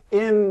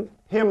in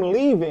him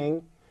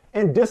leaving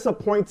and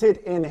disappointed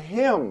in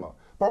him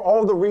for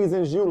all the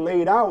reasons you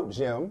laid out,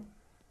 Jim.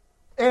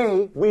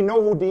 A, we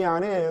know who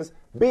Deion is.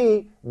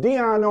 B,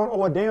 Deion don't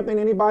owe a damn thing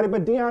to anybody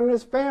but Deion and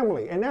his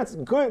family. And that's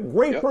good.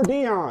 Great for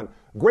Deion.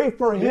 Great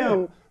for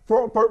him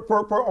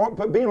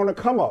for being on the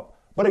come up.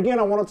 But again,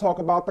 I want to talk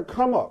about the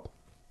come up.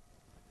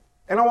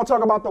 And I want to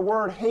talk about the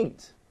word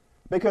hate.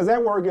 Because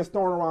that word gets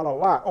thrown around a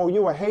lot. Oh,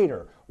 you a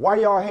hater. Why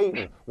y'all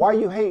hating? Why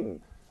you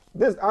hating?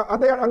 This, I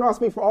know I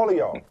speak for all of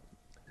y'all.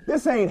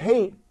 This ain't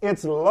hate,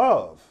 it's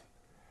love.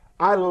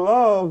 I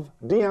love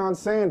Deion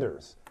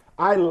Sanders.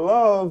 I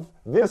love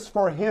this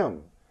for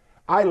him.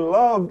 I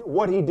loved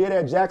what he did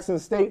at Jackson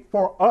State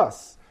for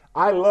us.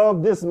 I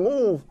love this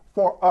move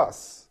for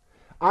us.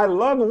 I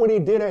loved what he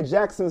did at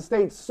Jackson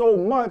State so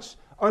much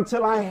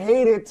until I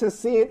hated to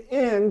see it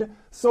end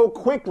so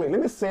quickly. Let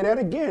me say that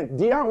again.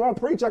 Deion won't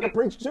preach, I can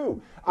preach too.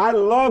 I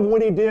love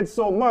what he did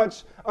so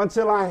much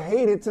until I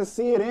hated to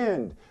see it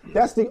end.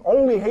 That's the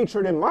only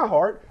hatred in my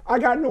heart. I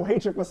got no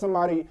hatred for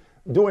somebody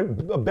doing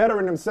better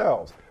in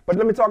themselves. But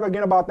let me talk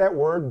again about that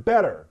word,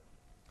 better.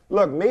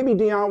 Look, maybe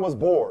Deion was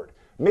bored.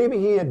 Maybe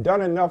he had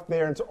done enough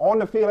there on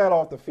the field and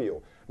off the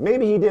field.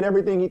 Maybe he did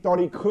everything he thought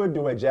he could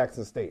do at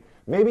Jackson State.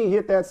 Maybe he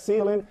hit that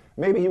ceiling.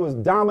 Maybe he was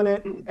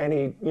dominant and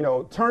he,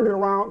 turned it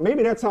around.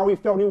 Maybe that's how he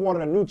felt he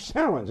wanted a new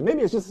challenge.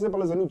 Maybe it's just as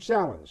simple as a new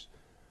challenge.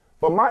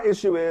 But my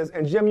issue is,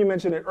 and Jim, you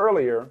mentioned it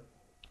earlier,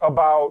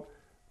 about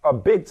a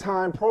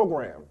big-time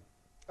program,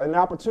 an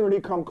opportunity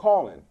come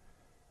calling.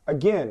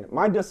 Again,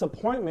 my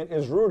disappointment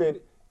is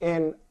rooted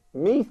in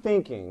me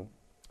thinking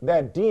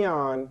that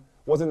Deion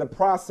was in the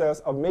process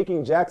of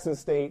making Jackson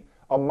State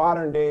a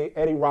modern-day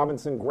Eddie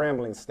Robinson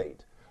Grambling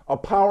State, a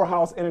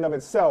powerhouse in and of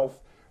itself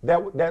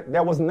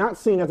that was not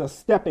seen as a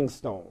stepping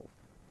stone.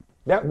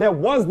 That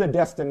was the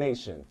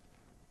destination.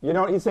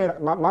 He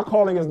said, my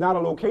calling is not a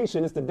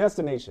location, it's the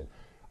destination.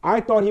 I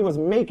thought he was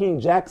making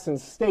Jackson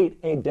State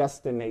a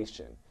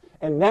destination,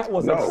 and that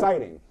was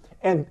exciting.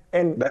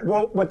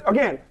 But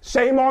again,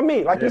 shame on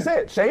me, like you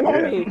said, shame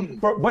on me.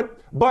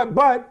 But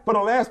for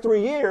the last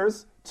 3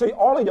 years, to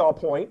all of y'all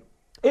point,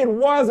 it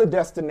was a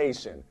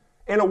destination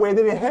in a way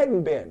that it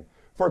hadn't been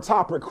for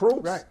top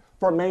recruits,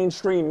 for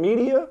mainstream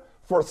media,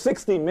 for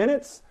 60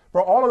 Minutes,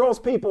 for all of those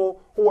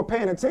people who were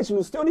paying attention,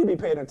 who still need to be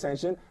paying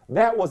attention.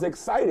 That was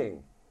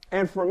exciting.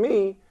 And for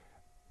me,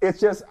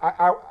 it's just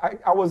I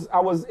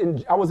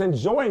was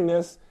enjoying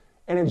this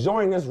and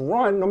enjoying this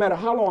run, no matter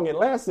how long it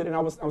lasted, and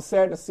I'm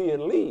sad to see it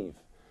leave.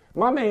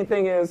 My main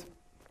thing is,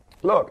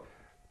 look,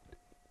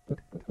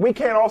 we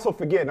can't also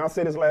forget, and I'll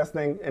say this last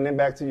thing, and then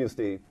back to you,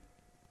 Steve.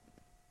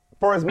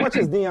 For as much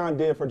as Deion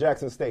did for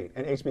Jackson State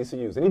and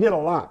HBCUs, and he did a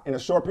lot in a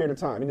short period of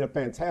time, he did a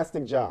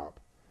fantastic job.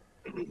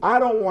 I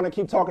don't want to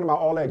keep talking about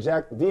all that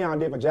Deion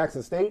did for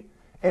Jackson State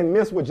and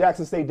miss what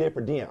Jackson State did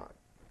for Deion.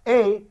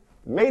 A,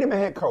 made him a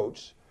head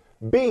coach.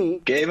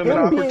 B, gave him an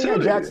opportunity. Being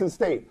at Jackson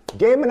State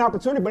gave him an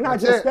opportunity, but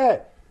not just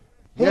that.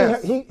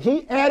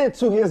 He added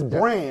to his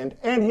brand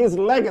and his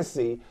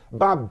legacy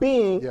by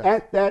being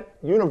at that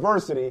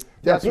university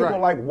that people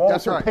like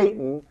Walter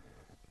Payton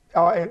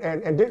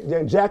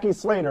and Jackie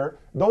Slater,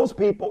 those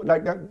people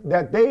like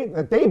that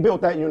they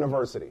built that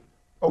university,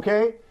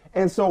 okay?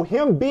 And so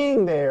him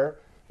being there,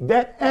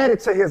 that added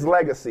to his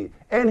legacy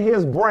and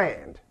his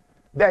brand,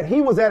 that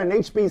he was at an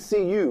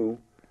HBCU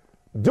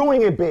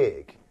doing it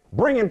big,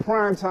 bringing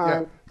prime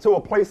time to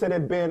a place that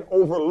had been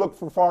overlooked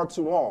for far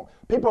too long.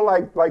 People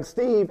like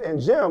Steve and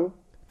Jim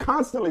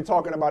constantly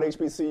talking about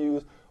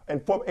HBCUs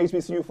and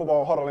HBCU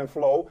football huddle and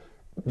flow.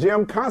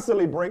 Jim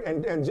constantly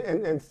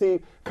and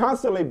Steve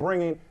constantly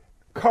bringing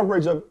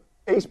coverage of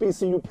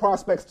HBCU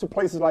prospects to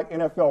places like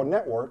NFL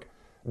Network.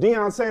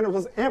 Deion Sanders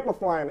was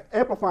amplifying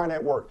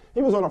that work.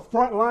 He was on the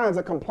front lines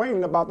of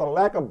complaining about the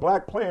lack of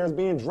black players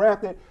being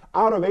drafted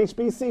out of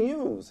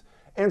HBCUs.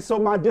 And so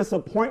my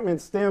disappointment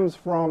stems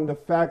from the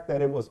fact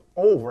that it was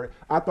over.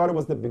 I thought it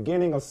was the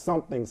beginning of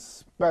something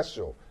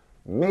special.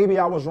 Maybe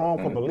I was wrong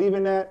for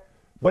believing that,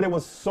 but it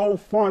was so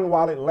fun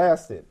while it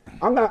lasted.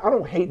 I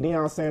don't hate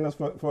Deion Sanders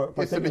for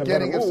it's taking the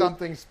beginning a better of move.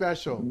 something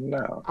special.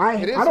 No.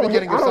 It is the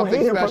beginning of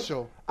something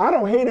special. I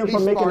don't hate him for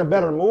making a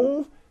better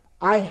move.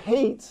 I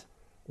hate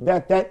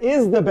that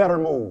is the better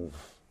move.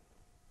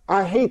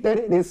 I hate that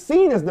it is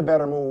seen as the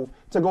better move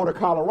to go to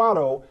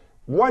Colorado.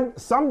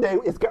 Someday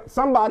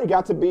somebody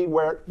got to be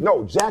where,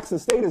 no, Jackson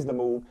State is the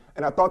move,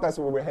 and I thought that's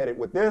where we're headed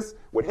with this,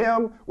 with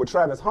him, with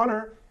Travis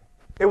Hunter.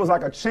 It was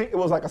like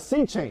a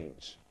sea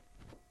change.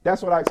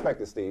 That's what I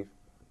expected, Steve.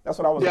 That's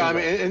what I was. Yeah, I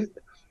mean,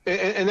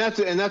 and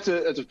that's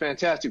a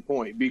fantastic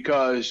point,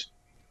 because,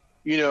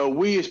 you know,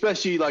 we,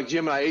 especially like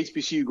Jim and I,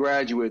 HBCU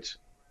graduates,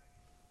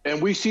 and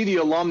we see the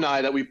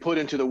alumni that we put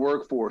into the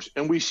workforce,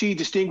 and we see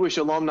distinguished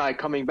alumni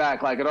coming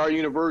back, like at our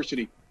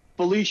university.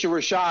 Felicia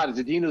Rashad is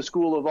the dean of the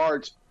School of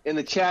Arts in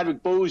the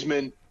Chadwick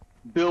Boseman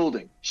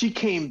building. She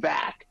came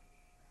back,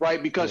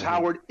 right, because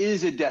Howard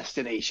is a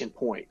destination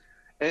point.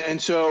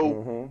 And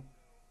so,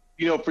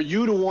 you know, for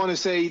you to want to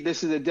say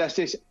this is a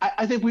destination,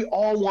 I think we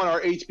all want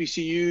our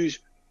HBCUs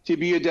to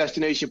be a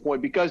destination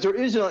point, because there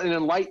is an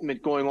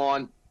enlightenment going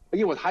on,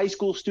 again, with high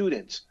school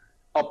students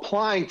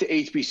applying to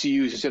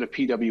HBCUs instead of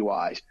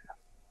PWIs,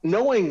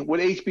 knowing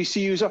what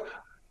HBCUs are.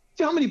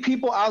 See how many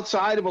people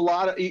outside of a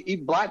lot of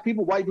black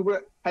people, white people,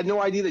 had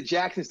no idea that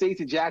Jackson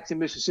State's in Jackson,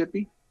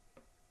 Mississippi?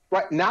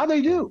 Right now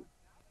they do.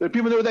 There are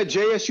people there with that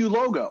JSU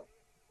logo,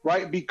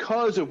 right,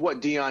 because of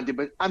what Deion did.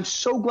 But I'm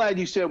so glad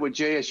you said what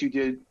JSU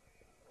did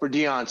for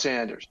Deion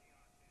Sanders.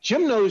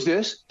 Jim knows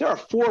this. There are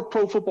 4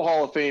 Pro Football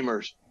Hall of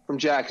Famers from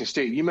Jackson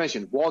State. You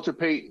mentioned Walter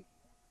Payton,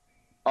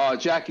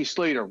 Jackie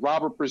Slater,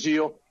 Robert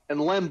Brazile, and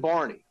Lem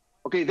Barney.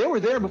 Okay, they were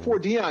there before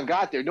Deion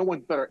got there. No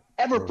one better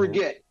ever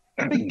forget.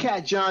 Big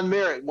Cat John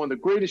Merritt, one of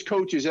the greatest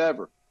coaches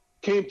ever,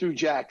 came through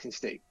Jackson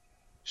State.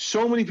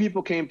 So many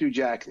people came through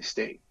Jackson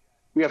State.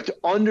 We have to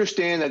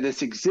understand that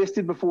this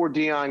existed before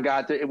Deion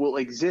got there. It will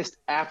exist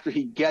after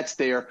he gets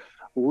there.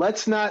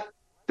 Let's not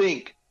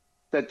think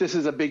that this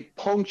is a big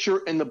puncture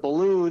in the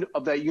balloon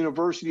of that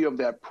university, of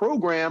that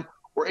program,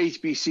 or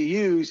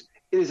HBCUs.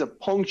 It is a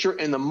puncture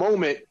in the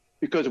moment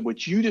because of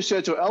what you just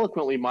said so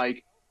eloquently,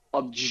 Mike,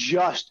 of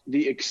just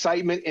the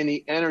excitement and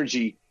the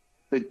energy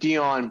that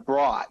Deion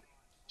brought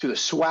to the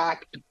SWAC,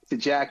 to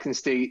Jackson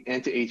State,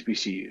 and to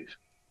HBCUs.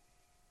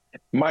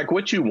 Mike,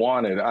 what you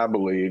wanted, I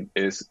believe,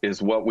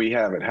 is what we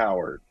have at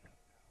Howard.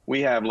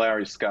 We have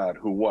Larry Scott,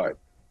 who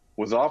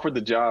was offered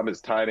the job as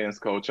tight ends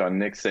coach on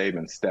Nick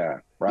Saban's staff,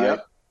 right?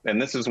 Yep.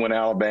 And this is when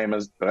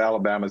Alabama's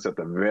at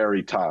the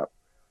very top.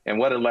 And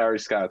what did Larry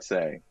Scott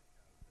say?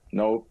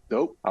 Nope.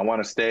 I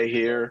want to stay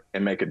here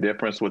and make a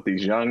difference with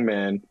these young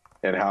men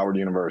at Howard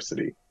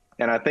University.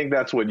 And I think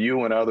that's what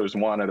you and others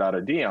wanted out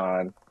of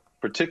Deion,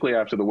 particularly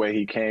after the way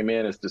he came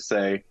in, is to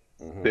say,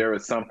 there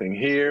is something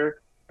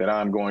here that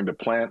I'm going to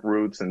plant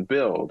roots and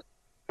build.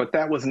 But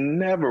that was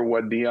never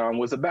what Deion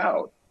was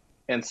about.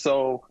 And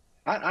so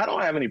I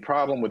don't have any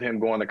problem with him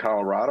going to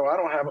Colorado. I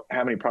don't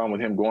have any problem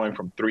with him going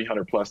from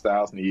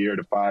 $300,000+ a year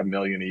to $5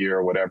 million a year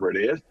or whatever it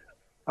is.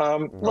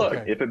 Look,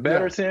 if it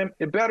betters him,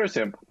 it betters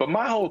him. But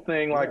my whole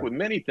thing, like with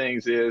many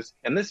things, is,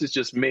 and this is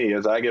just me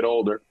as I get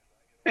older,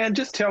 man,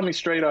 just tell me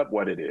straight up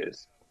what it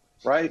is,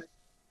 right?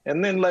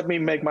 And then let me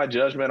make my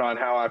judgment on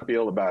how I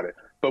feel about it.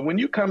 But when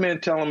you come in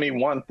telling me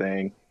one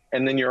thing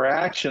and then your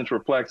actions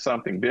reflect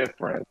something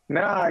different,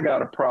 now I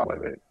got a problem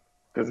with it.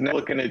 Because now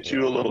looking at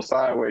you a little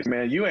sideways,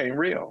 man, you ain't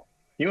real.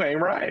 You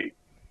ain't right.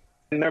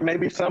 And there may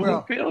be some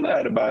who feel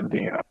that about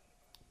Deion.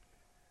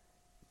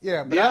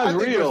 Yeah, but I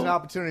think there's an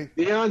opportunity.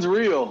 Deion's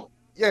real.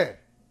 Yeah.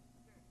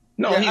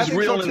 No, he's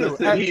real in the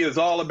sense he is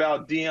all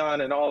about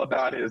Deion and all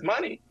about his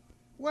money.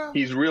 Well,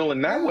 he's real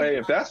in that way,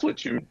 if that's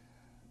what you.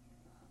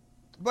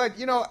 But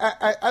you know,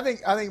 I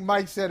think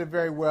Mike said it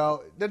very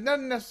well. There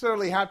doesn't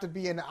necessarily have to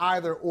be an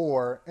either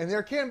or, and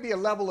there can be a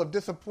level of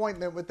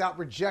disappointment without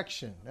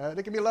rejection.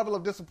 There can be a level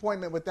of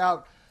disappointment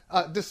without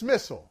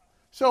dismissal.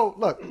 So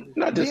look,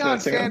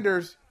 Deion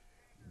Sanders.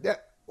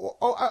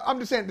 I'm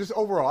just saying this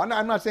overall.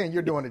 I'm not saying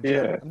you're doing it,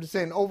 Jim. Yeah. I'm just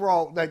saying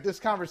overall, like this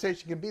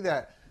conversation can be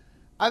that.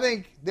 I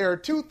think there are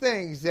 2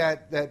 things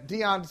that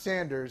Deion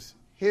Sanders,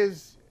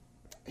 his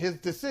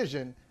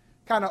decision,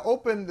 kind of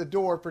opened the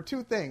door for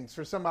 2 things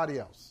for somebody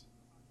else.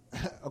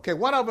 Okay,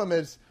 one of them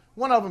is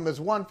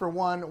 1 for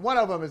 1. One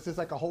of them is just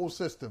like a whole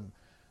system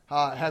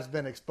has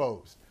been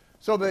exposed.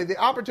 So the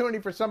opportunity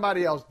for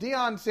somebody else,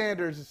 Deion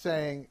Sanders is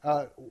saying,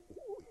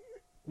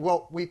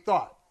 well, we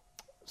thought,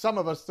 some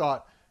of us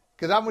thought,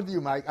 because I'm with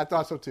you, Mike, I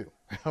thought so too.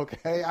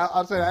 Okay,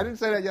 I'll say that. I didn't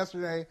say that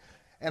yesterday,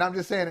 and I'm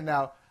just saying it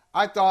now.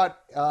 I thought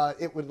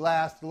it would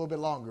last a little bit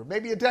longer,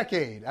 maybe a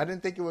decade. I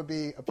didn't think it would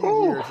be a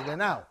few years and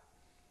then out.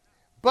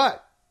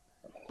 But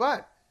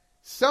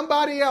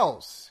somebody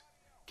else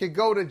could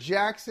go to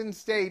Jackson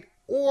State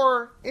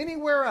or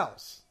anywhere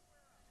else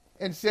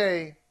and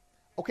say,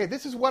 okay,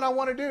 this is what I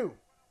want to do.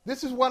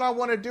 This is what I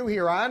want to do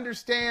here. I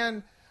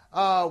understand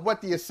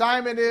what the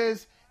assignment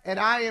is, and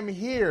I am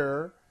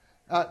here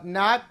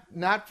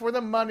not for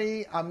the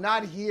money. I'm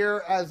not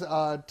here as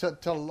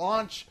to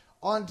launch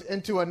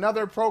into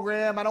another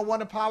program. I don't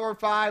want a Power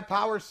 5,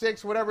 Power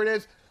 6, whatever it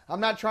is. I'm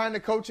not trying to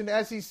coach in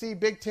the SEC,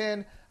 Big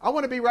Ten. I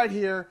want to be right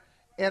here,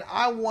 and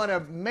I want to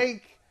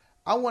make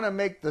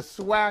the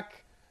SWAC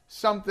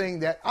something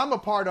that I'm a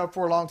part of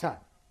for a long time.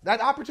 That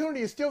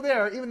opportunity is still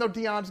there, even though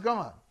Deion's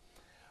gone.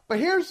 But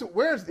here's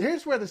where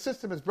the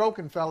system is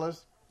broken,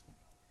 fellas.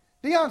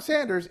 Deion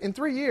Sanders, in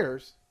 3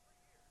 years,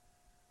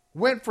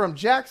 went from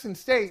Jackson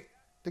State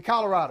to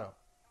Colorado.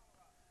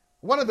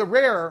 One of the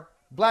rare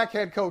black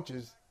head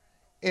coaches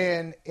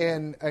in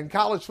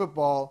college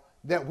football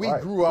that we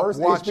grew up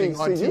watching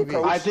on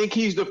TV. I think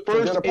he's the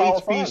first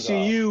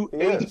HBCU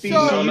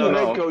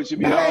head coach to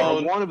be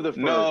one of the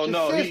first.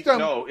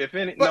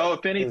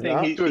 If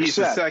anything, he's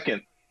the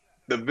second.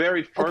 The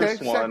very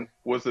first one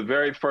was the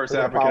very first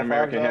African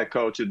American head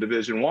coach at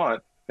Division I,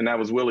 and that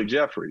was Willie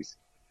Jeffries.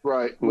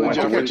 Right. Who went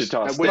to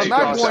Wichita State.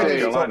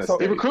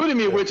 He recruited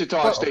me at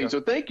Wichita State,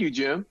 so thank you,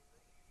 Jim.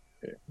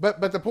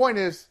 But the point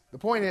is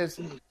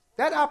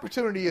that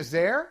opportunity is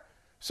there.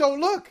 So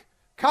look,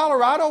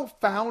 Colorado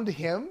found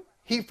him.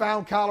 He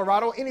found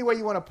Colorado, any way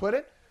you want to put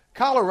it.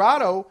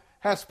 Colorado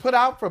has put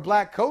out for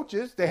black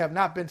coaches. They have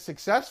not been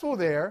successful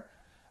there.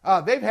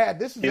 They've had,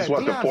 this is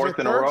the fourth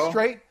in a third row?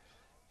 straight.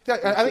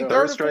 I think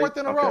third or fourth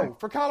in a row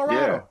for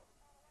Colorado. Yeah.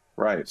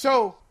 Right.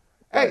 So,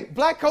 hey,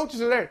 black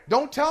coaches are there.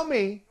 Don't tell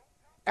me,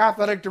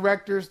 athletic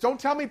directors, don't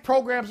tell me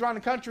programs around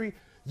the country.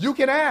 You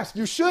can ask.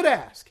 You should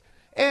ask.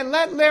 And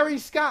let the Larry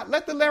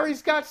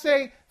Scott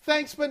say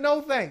thanks but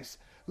no thanks.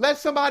 Let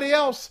somebody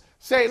else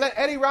say, let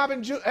Eddie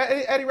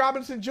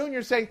Robinson Jr.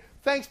 say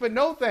thanks but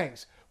no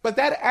thanks. But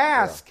that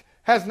ask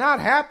has not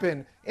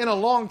happened in a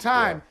long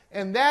time,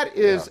 and that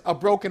is a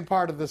broken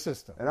part of the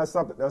system. And that's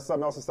something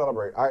else to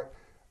celebrate.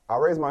 I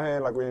raise my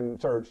hand like we're in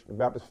church, the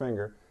Baptist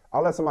finger.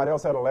 I'll let somebody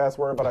else have the last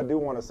word, but I do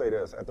want to say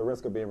this at the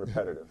risk of being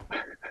repetitive.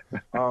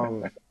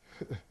 My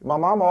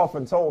mom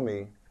often told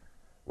me,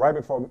 right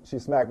before she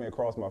smacked me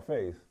across my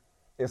face,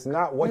 it's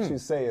not what you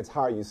say, it's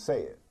how you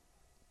say it.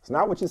 It's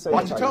not what you say,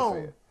 it's how you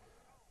say it.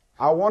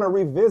 I want to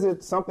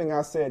revisit something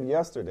I said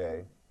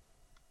yesterday,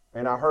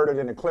 and I heard it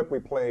in the clip we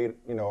played,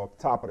 at the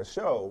top of the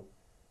show.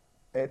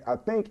 And I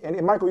think,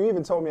 and Michael, you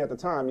even told me at the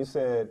time, you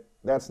said,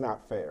 that's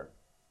not fair.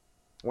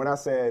 When I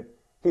said,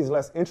 he's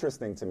less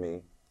interesting to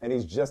me, and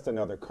he's just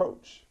another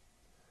coach.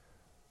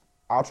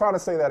 I'll try to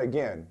say that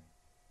again,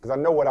 because I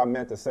know what I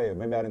meant to say.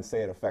 Maybe I didn't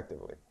say it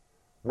effectively.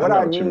 What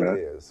I mean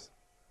is,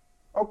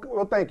 okay,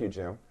 well, thank you,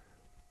 Jim.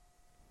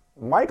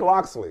 Mike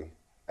Locksley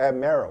at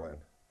Maryland,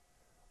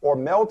 or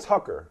Mel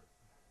Tucker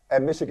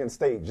at Michigan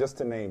State, just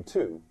to name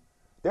two,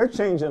 they're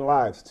changing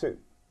lives too.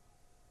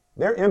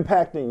 They're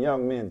impacting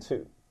young men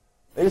too.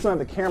 They just don't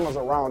have the cameras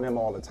around them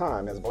all the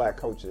time as black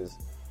coaches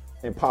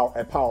at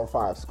Power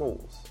 5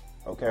 schools,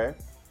 okay?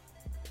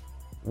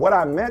 What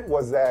I meant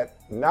was that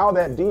now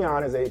that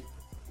Deion is a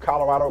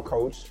Colorado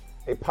coach,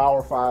 a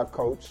Power 5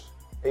 coach,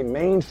 a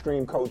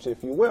mainstream coach,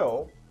 if you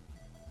will,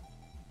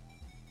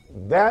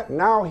 that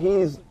now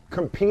he's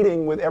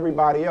competing with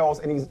everybody else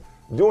and he's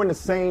doing the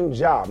same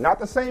job. Not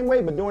the same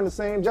way, but doing the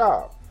same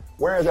job.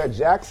 Whereas at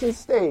Jackson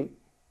State,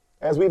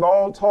 as we've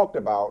all talked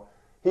about,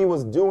 he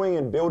was doing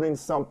and building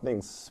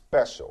something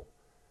special.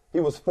 He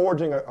was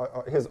forging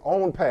his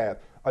own path,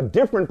 a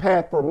different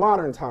path for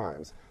modern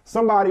times.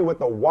 Somebody with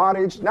the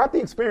wattage, not the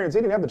experience,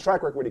 he didn't have the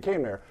track record when he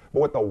came there,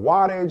 but with the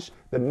wattage,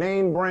 the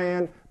name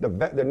brand,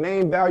 the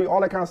name value,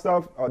 all that kind of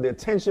stuff, the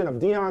attention of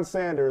Deion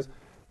Sanders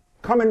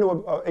coming to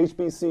a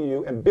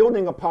HBCU and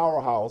building a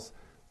powerhouse,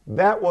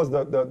 that was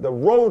the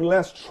road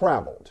less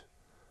traveled.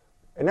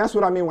 And that's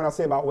what I mean when I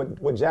say about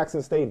what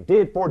Jackson State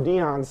did for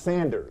Deion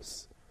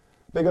Sanders.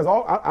 Because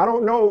I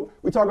don't know,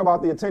 we talk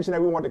about the attention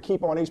that we want to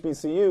keep on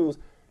HBCUs.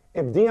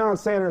 If Deion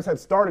Sanders had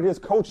started his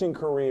coaching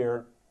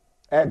career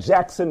at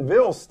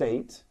Jacksonville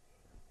State,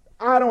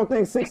 I don't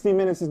think 60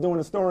 Minutes is doing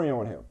a story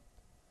on him.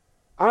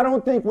 I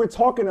don't think we're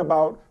talking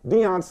about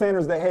Deion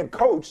Sanders, the head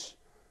coach,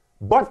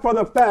 but for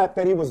the fact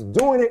that he was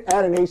doing it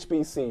at an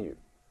HBCU.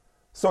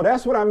 So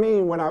that's what I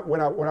mean when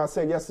I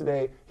said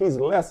yesterday he's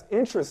less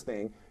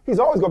interesting. He's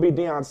always going to be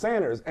Deion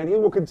Sanders, and he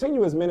will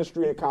continue his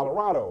ministry at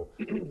Colorado.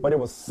 But it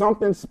was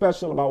something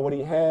special about what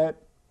he had.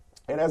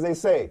 And as they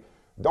say,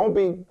 don't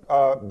be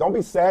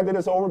sad that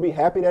it's over. Be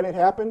happy that it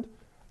happened.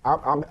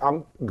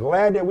 I'm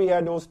glad that we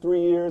had those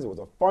 3 years. It was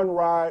a fun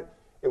ride.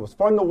 It was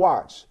fun to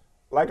watch.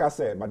 Like I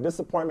said, my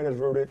disappointment is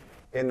rooted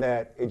in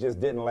that it just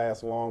didn't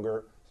last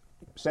longer.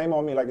 Shame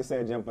on me, like you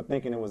said, Jim, for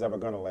thinking it was ever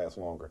going to last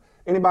longer.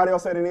 Anybody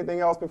else said anything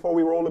else before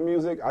we roll the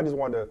music? I just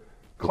wanted to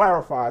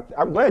clarify.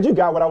 I'm glad you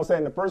got what I was saying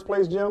in the first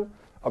place, Jim.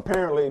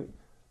 Apparently,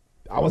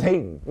 I was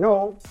hating.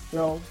 No.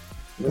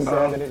 Just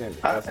sad that it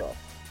ended. That's all.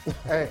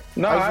 Hey,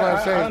 no,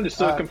 I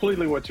understood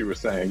completely what you were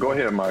saying. Go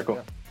ahead, Michael.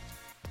 Yeah.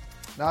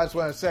 No, I just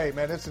want to say,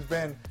 man, this has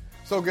been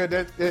so good.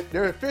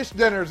 There are fish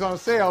dinners on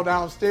sale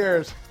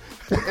downstairs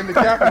in the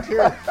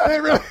cafeteria.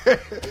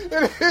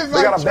 It is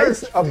we got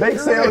a bake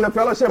sale in the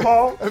fellowship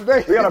hall. We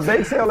got a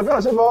bake sale in the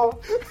fellowship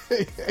hall.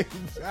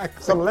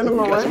 Exactly. Some lemon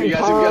meringue. You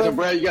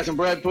got some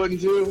bread pudding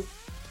too.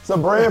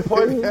 Some bread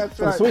pudding,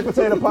 some sweet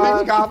potato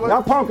pie,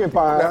 not pumpkin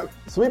pie,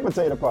 sweet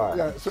potato pie.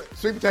 Yeah,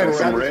 sweet potato pie.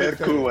 Some red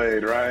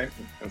Kool-Aid, right?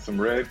 And some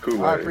red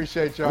Kool-Aid. I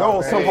appreciate y'all.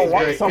 No, some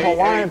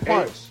Hawaiian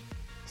punch.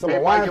 Some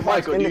Hawaiian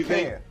punch in the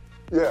can.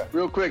 Yeah.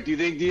 Real quick, do you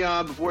think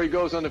Deion, before he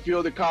goes on the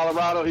field at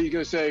Colorado, he's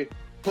going to say,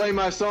 play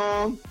my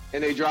song,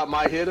 and they drop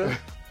my hitter?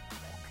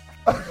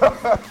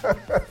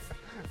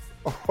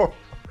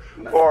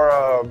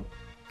 Or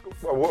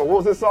what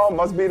was this song?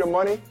 Must Be the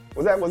Money?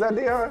 Was that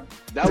Deion?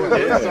 That was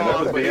his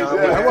song.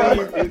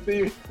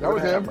 That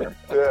was him.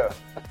 Yeah.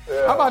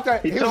 How about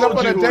that? He was up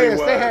on the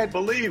dais.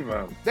 Believe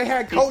him. They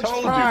had Coach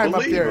Prime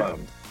up there.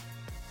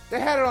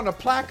 They had it on the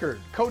placard.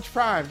 Coach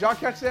Prime. Did y'all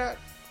catch that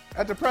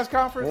at the press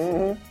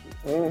conference?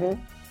 The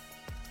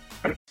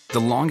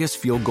longest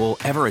field goal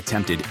ever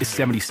attempted is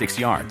 76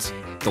 yards.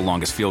 The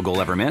longest field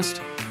goal ever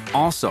missed?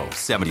 Also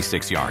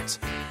 76 yards.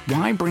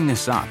 Why bring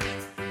this up?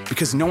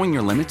 Because knowing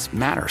your limits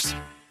matters,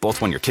 both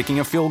when you're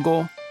kicking a field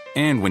goal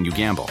and when you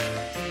gamble.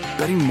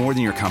 Betting more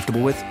than you're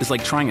comfortable with is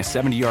like trying a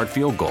 70-yard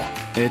field goal.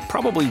 It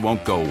probably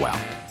won't go well.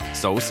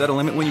 So set a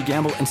limit when you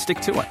gamble and stick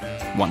to it.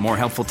 Want more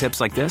helpful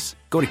tips like this?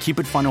 Go to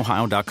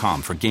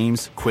keepitfunohio.com for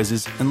games,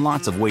 quizzes, and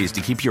lots of ways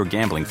to keep your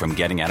gambling from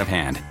getting out of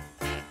hand.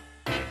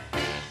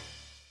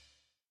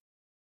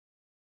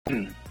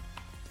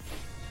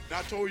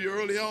 I told you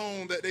early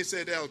on that they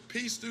said there was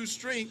peace through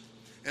strength,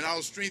 and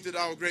our strength is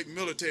our great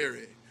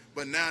military.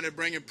 But now they're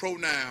bringing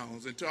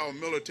pronouns into our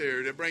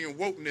military. They're bringing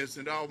wokeness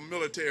into our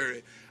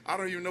military. I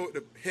don't even know what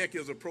the heck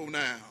is a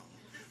pronoun.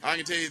 I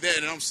can tell you that,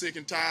 and I'm sick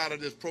and tired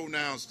of this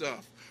pronoun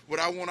stuff. What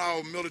I want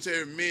our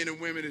military men and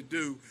women to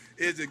do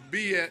is to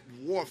be at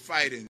war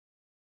fighting.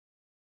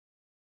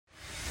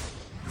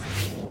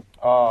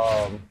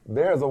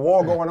 There's a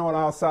war going on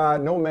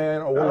outside. No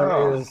man or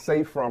woman is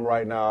safe from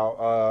right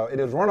now. It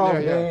is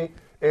runoff day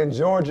in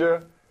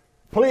Georgia.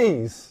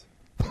 Please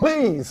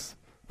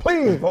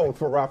vote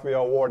for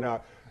Raphael Warnock.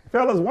 Now,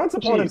 fellas, once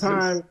upon a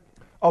time,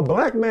 a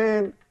black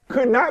man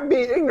could not be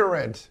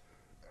ignorant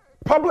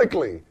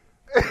publicly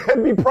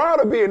and be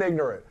proud of being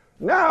ignorant.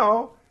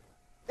 Now,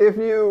 if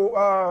you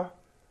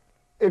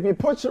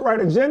put your right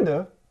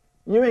agenda,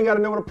 you ain't got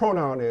to know what a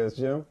pronoun is,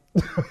 Jim.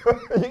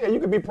 You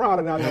can be proud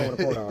of not knowing what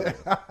a pronoun is.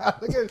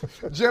 Look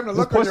at Jim, the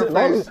look on your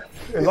face.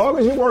 As long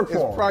as you work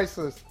for it's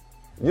priceless.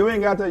 You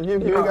ain't got to. You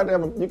ain't got to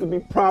have. You can be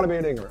proud of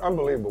being ignorant.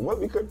 Unbelievable. What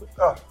we could.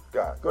 Oh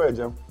God. Go ahead,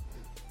 Jim.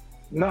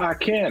 No, I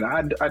can't.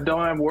 I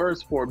don't have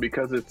words for it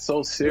because it's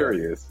so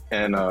serious,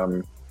 and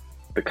the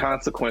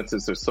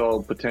consequences are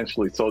so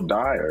potentially so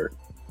dire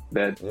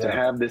that to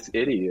have this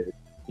idiot,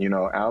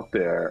 out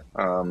there,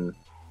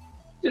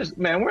 just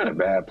man, we're in a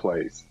bad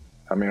place.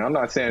 I mean, I'm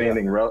not saying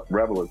anything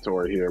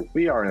revelatory here.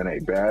 We are in a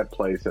bad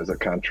place as a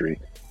country.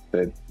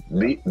 That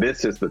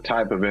this is the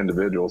type of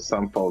individual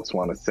some folks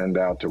want to send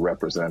out to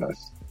represent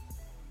us.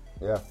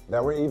 Yeah,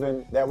 that we're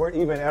even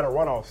at a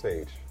runoff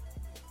stage.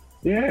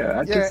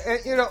 Yeah,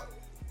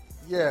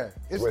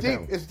 it's deep.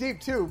 Him. It's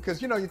deep too,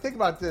 because you think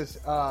about this.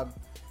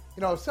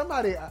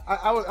 Somebody.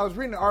 I was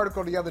reading an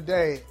article the other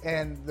day,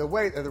 and the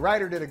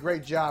writer did a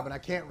great job, and I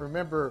can't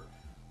remember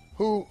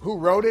who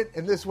wrote it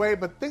in this way,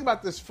 but think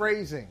about this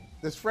phrasing.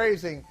 This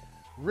phrasing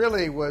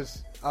really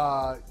was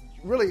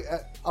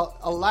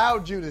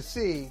allowed you to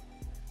see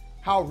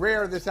how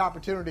rare this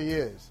opportunity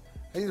is.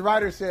 And the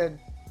writer said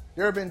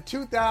there have been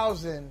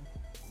 2,000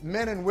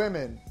 men and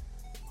women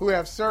who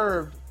have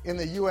served in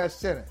the U.S.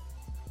 Senate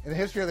in the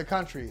history of the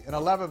country, and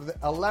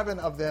 11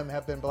 of them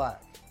have been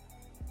black.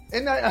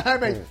 And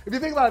if you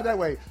think about it that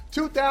way,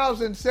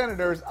 2,000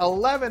 senators,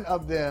 11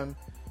 of them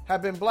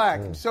have been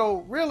black. And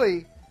so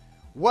really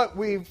what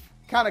we've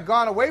kind of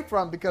gone away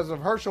from because of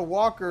Herschel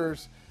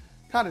Walker's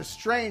kind of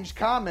strange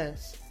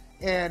comments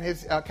and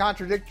his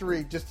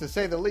contradictory, just to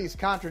say the least,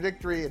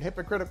 contradictory and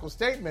hypocritical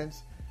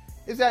statements,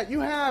 is that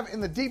you have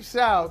in the Deep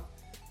South,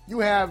 you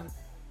have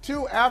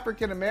two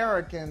African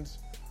Americans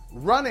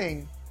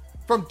running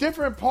from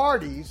different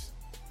parties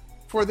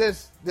for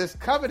this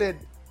coveted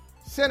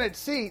Senate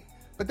seat,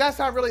 but that's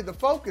not really the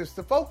focus.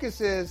 The focus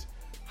is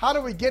how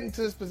do we get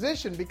into this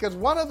position? Because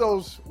one of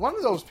those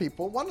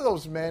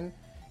men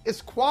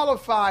is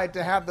qualified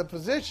to have the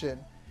position,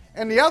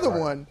 and the other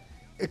one,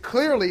 it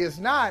clearly is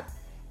not.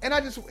 And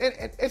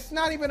it's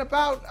not even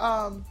about,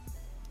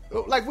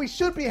 we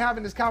should be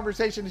having this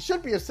conversation. It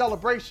should be a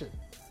celebration.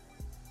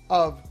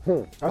 of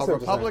a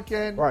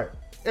Republican. Right.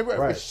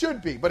 It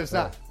should be, but it's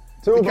not.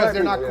 Because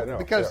they're not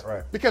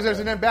because there's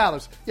an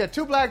imbalance. Yeah,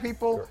 2 black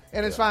people,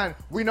 and it's fine.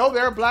 We know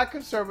there are black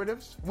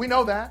conservatives. We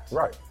know that.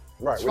 Right.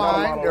 It's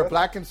fine. They're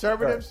black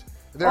conservatives.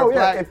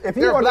 Right. If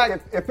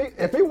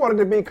he wanted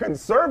to be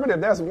conservative,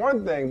 that's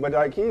one thing. But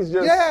like he's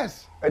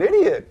just an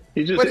idiot.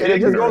 It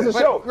just goes to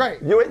show.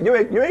 Right. You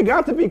ain't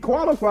got to be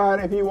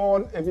qualified if you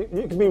want.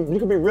 You can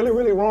be really,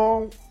 really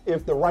wrong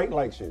if the right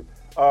likes you.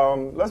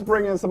 Let's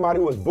bring in somebody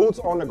who is boots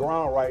on the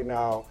ground right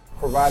now,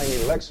 providing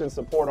election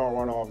support on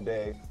runoff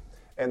day.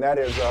 And that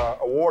is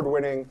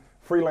award-winning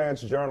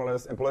freelance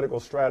journalist and political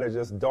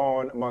strategist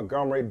Dawn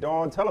Montgomery.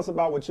 Dawn, tell us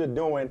about what you're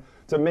doing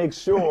to make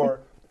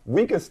sure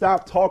we can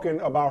stop talking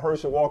about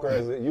Herschel Walker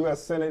as a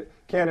U.S. Senate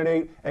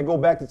candidate and go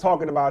back to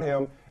talking about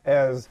him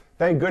as,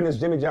 thank goodness,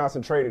 Jimmy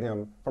Johnson traded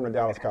him from the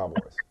Dallas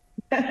Cowboys.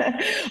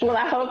 Well,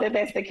 I hope that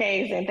that's the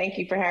case, and thank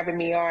you for having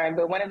me on.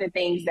 But one of the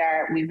things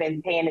that we've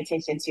been paying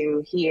attention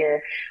to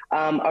here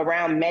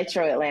around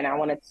Metro Atlanta, I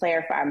want to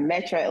clarify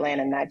Metro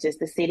Atlanta, not just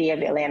the city of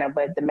Atlanta,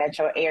 but the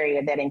metro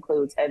area that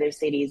includes other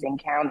cities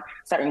and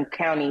certain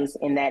counties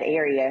in that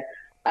area,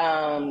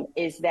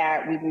 is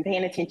that we've been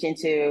paying attention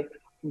to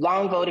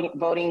long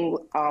voting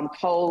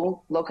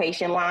poll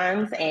location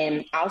lines.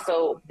 And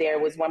also there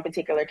was one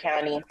particular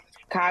county,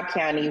 Cobb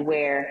County,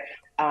 where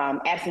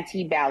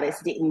absentee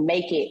ballots didn't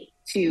make it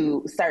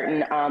to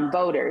certain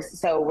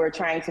voters. So we're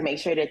trying to make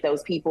sure that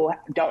those people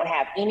don't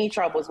have any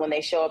troubles when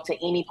they show up to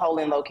any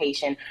polling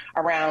location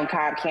around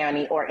Cobb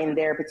County or in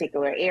their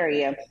particular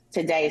area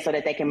today, so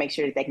that they can make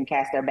sure that they can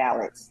cast their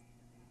ballots.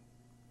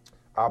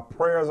 Our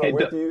prayers are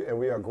with you, and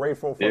we are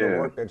grateful for the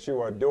work that you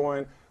are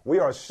doing. We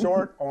are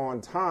short on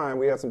time.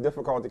 We had some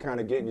difficulty kind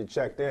of getting you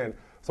checked in.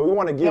 So we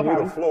want to give you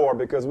the floor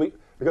because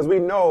we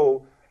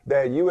know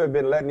that you have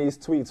been letting these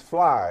tweets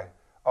fly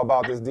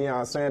about this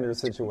Deion Sanders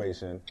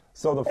situation.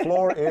 So the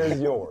floor is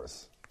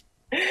yours.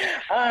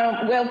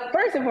 Well,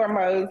 first and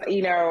foremost,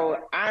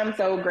 I'm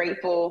so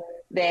grateful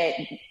that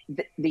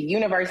the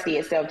university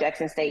itself,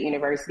 Jackson State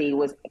University,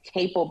 was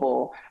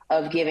capable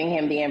of giving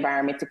him the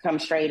environment to come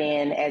straight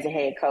in as a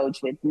head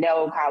coach with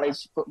no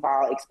college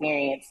football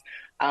experience,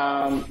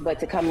 but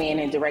to come in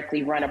and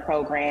directly run a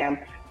program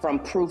from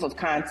proof of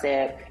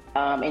concept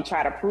and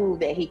try to prove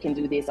that he can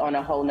do this on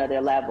a whole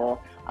nother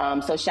level.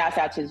 So shouts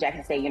out to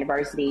Jackson State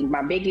University.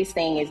 My biggest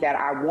thing is that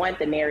I want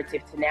the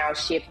narrative to now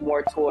shift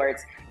more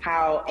towards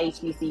how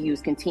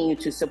HBCUs continue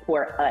to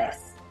support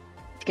us,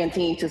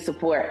 continue to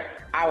support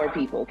our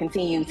people,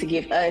 continue to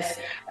give us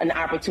an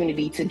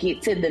opportunity to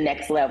get to the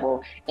next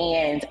level.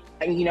 And,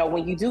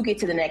 when you do get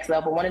to the next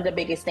level, one of the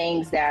biggest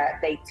things that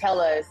they tell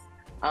us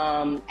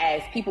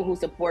as people who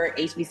support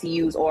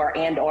HBCUs or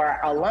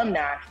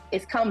alumni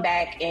is come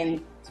back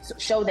and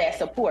show that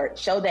support,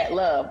 show that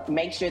love,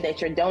 make sure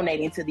that you're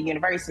donating to the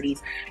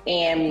universities.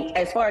 And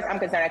as far as I'm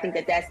concerned, I think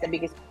that that's the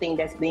biggest thing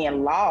that's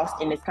being lost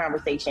in this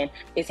conversation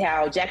is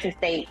how Jackson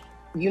State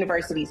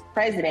University's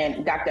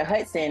president, Dr.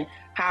 Hudson,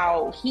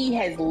 how he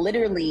has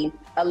literally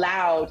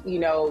allowed,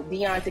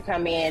 Deion to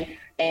come in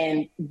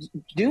and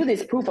do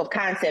this proof of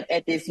concept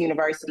at this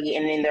university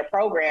and in their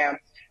program,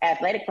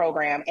 athletic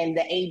program. And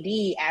the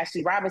AD,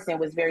 Ashley Robinson,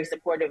 was very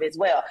supportive as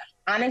well.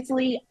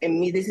 Honestly,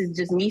 this is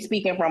just me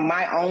speaking from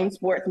my own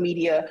sports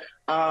media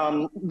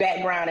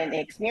background and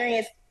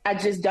experience. I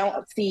just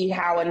don't see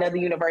how another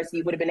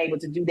university would have been able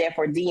to do that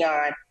for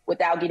Deion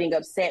without getting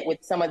upset with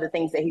some of the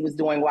things that he was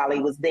doing while he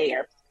was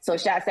there. So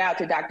shouts out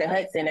to Dr.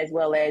 Hudson as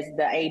well as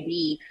the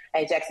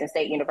AD at Jackson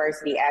State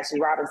University,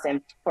 Ashley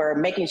Robinson, for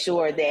making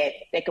sure that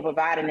they could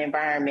provide an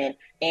environment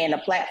and a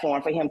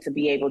platform for him to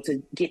be able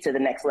to get to the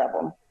next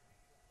level.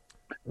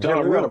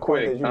 John, real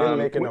quick. You didn't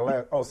make in the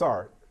last.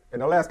 Sorry. In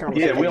the last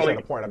conversation, you made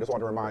a point. I just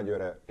want to remind you of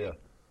that. Yeah.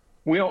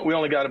 We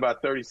only got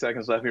about 30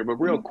 seconds left here, but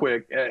real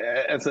quick,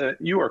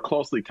 you are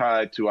closely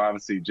tied to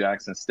obviously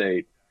Jackson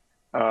State,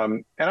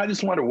 and I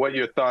just wonder what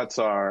your thoughts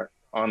are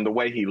on the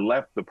way he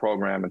left the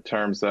program in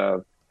terms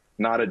of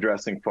not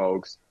addressing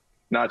folks,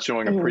 not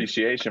showing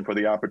appreciation for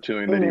the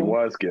opportunity that he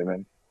was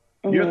given.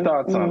 Your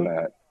thoughts on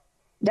that?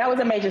 That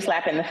was a major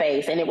slap in the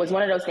face. And it was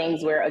one of those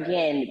things where,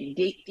 again,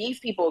 these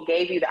people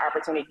gave you the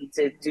opportunity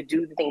to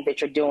do the things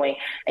that you're doing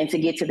and to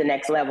get to the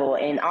next level.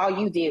 And all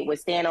you did was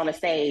stand on a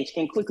stage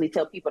and quickly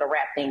tell people to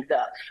wrap things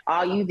up.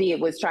 All you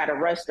did was try to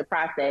rush the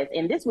process.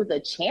 And this was a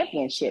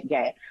championship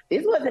game.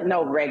 This wasn't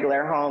no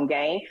regular home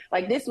game.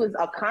 Like, this was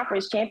a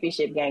conference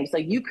championship game. So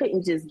you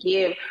couldn't just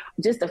give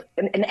just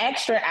an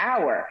extra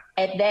hour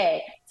at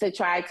that to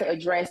try to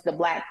address the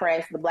Black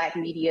press, the Black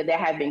media that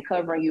have been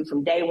covering you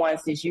from day one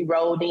since you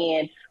rolled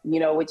in,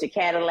 with your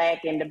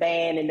Cadillac and the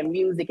band and the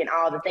music and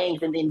all the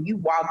things. And then you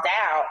walked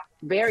out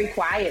very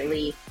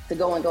quietly to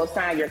go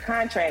sign your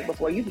contract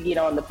before you could get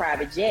on the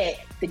private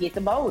jet to get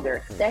to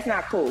Boulder. That's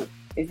not cool.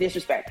 It's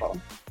disrespectful.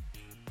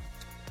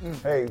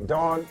 Hey,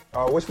 Dawn,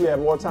 wish we had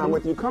more time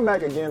with you. Come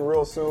back again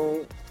real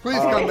soon. Please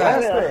come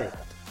back. Last thing.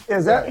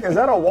 Is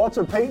that a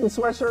Walter Payton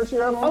sweatshirt you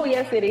have on? Oh,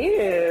 yes, it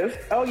is.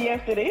 Oh,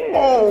 yes, it is.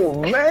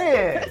 Oh,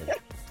 man.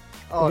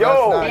 Oh,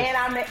 Yo,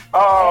 that's nice.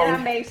 And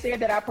I made sure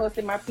that I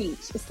posted my peach.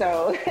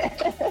 So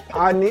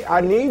I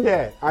need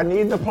that. I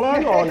need the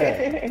plug on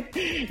that.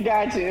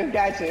 Got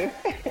you.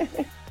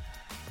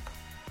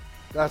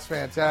 That's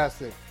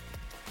fantastic.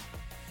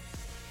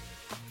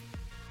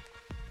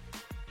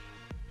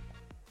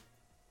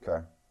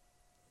 Okay.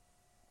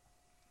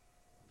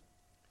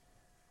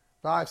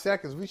 5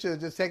 seconds. We should have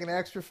just taken an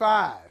extra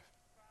 5.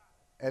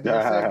 And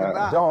then say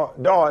goodbye.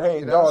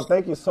 Dawn,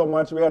 thank you so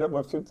much. We had it,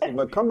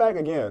 but come back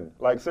again.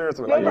 Like,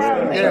 seriously. No like,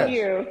 problem. yeah. Thank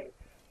you.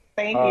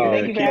 Thank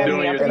you for having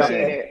me. I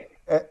appreciate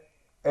it.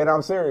 And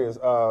I'm serious.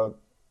 I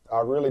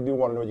really do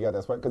want to know what you got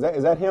that sweat. Because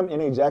is that him in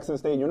a Jackson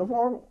State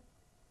uniform?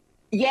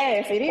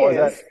 Yes, it Or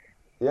is.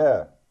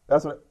 Yeah.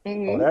 That's what.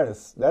 Oh,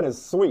 that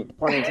is sweet.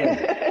 Pun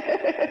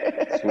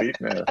intended.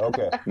 Sweet, man.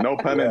 Okay. No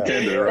pun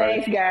intended,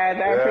 right? Thanks, guys.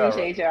 I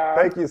appreciate y'all.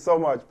 Thank you so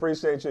much.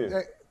 Appreciate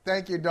you.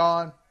 Thank you,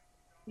 Dawn.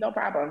 No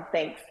problem.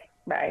 Thanks.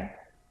 Bye.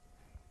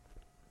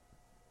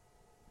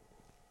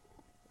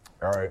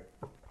 All right.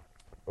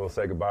 We'll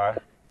say goodbye.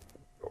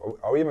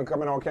 Are we even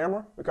coming on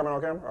camera? We're coming on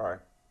camera? All right.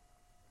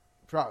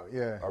 Probably,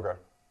 yeah. Okay.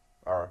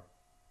 All right.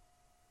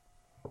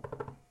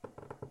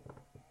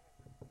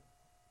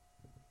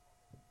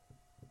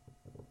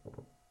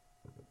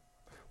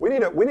 We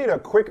need a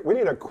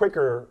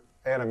quicker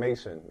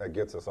animation that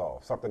gets us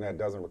off. Something that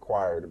doesn't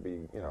require to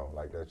be,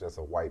 like there's just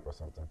a wipe or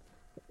something.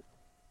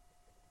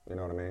 You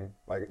know what I mean?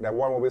 Like that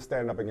one where we're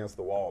standing up against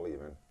the wall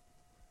even.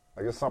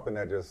 Like it's something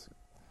that just,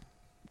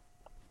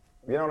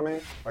 you know what I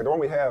mean? Like the one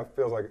we have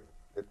feels like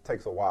it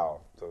takes a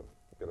while to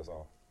get us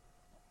off.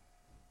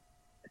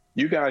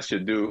 You guys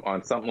should do,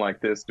 on something like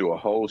this, do a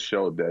whole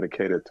show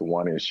dedicated to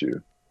one issue.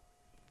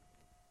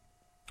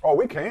 Oh,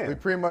 we can. We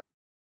pretty much.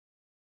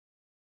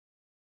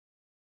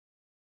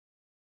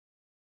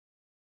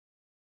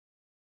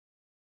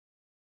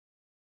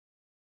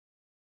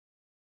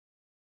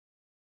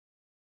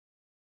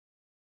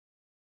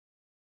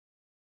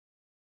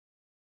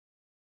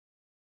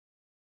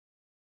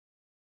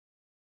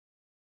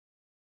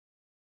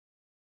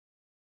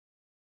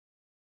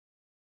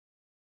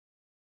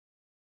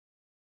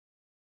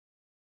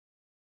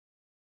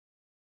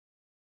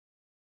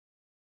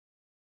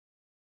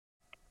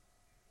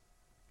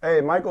 Hey,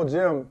 Michael,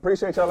 Jim,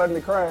 appreciate y'all letting me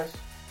crash.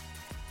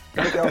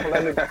 Thank y'all for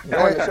letting me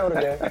join the show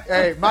today.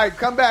 Hey, Mike,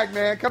 come back,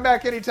 man. Come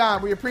back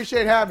anytime. We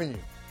appreciate having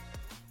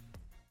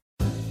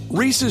you.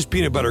 Reese's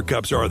peanut butter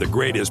cups are the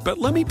greatest, but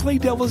let me play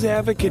devil's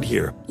advocate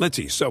here. Let's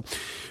see. So,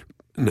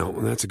 no,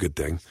 that's a good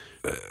thing.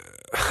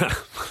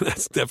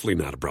 That's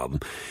definitely not a problem.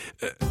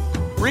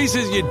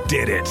 Reese's, you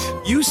did it.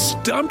 You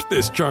stumped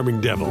this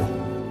charming devil.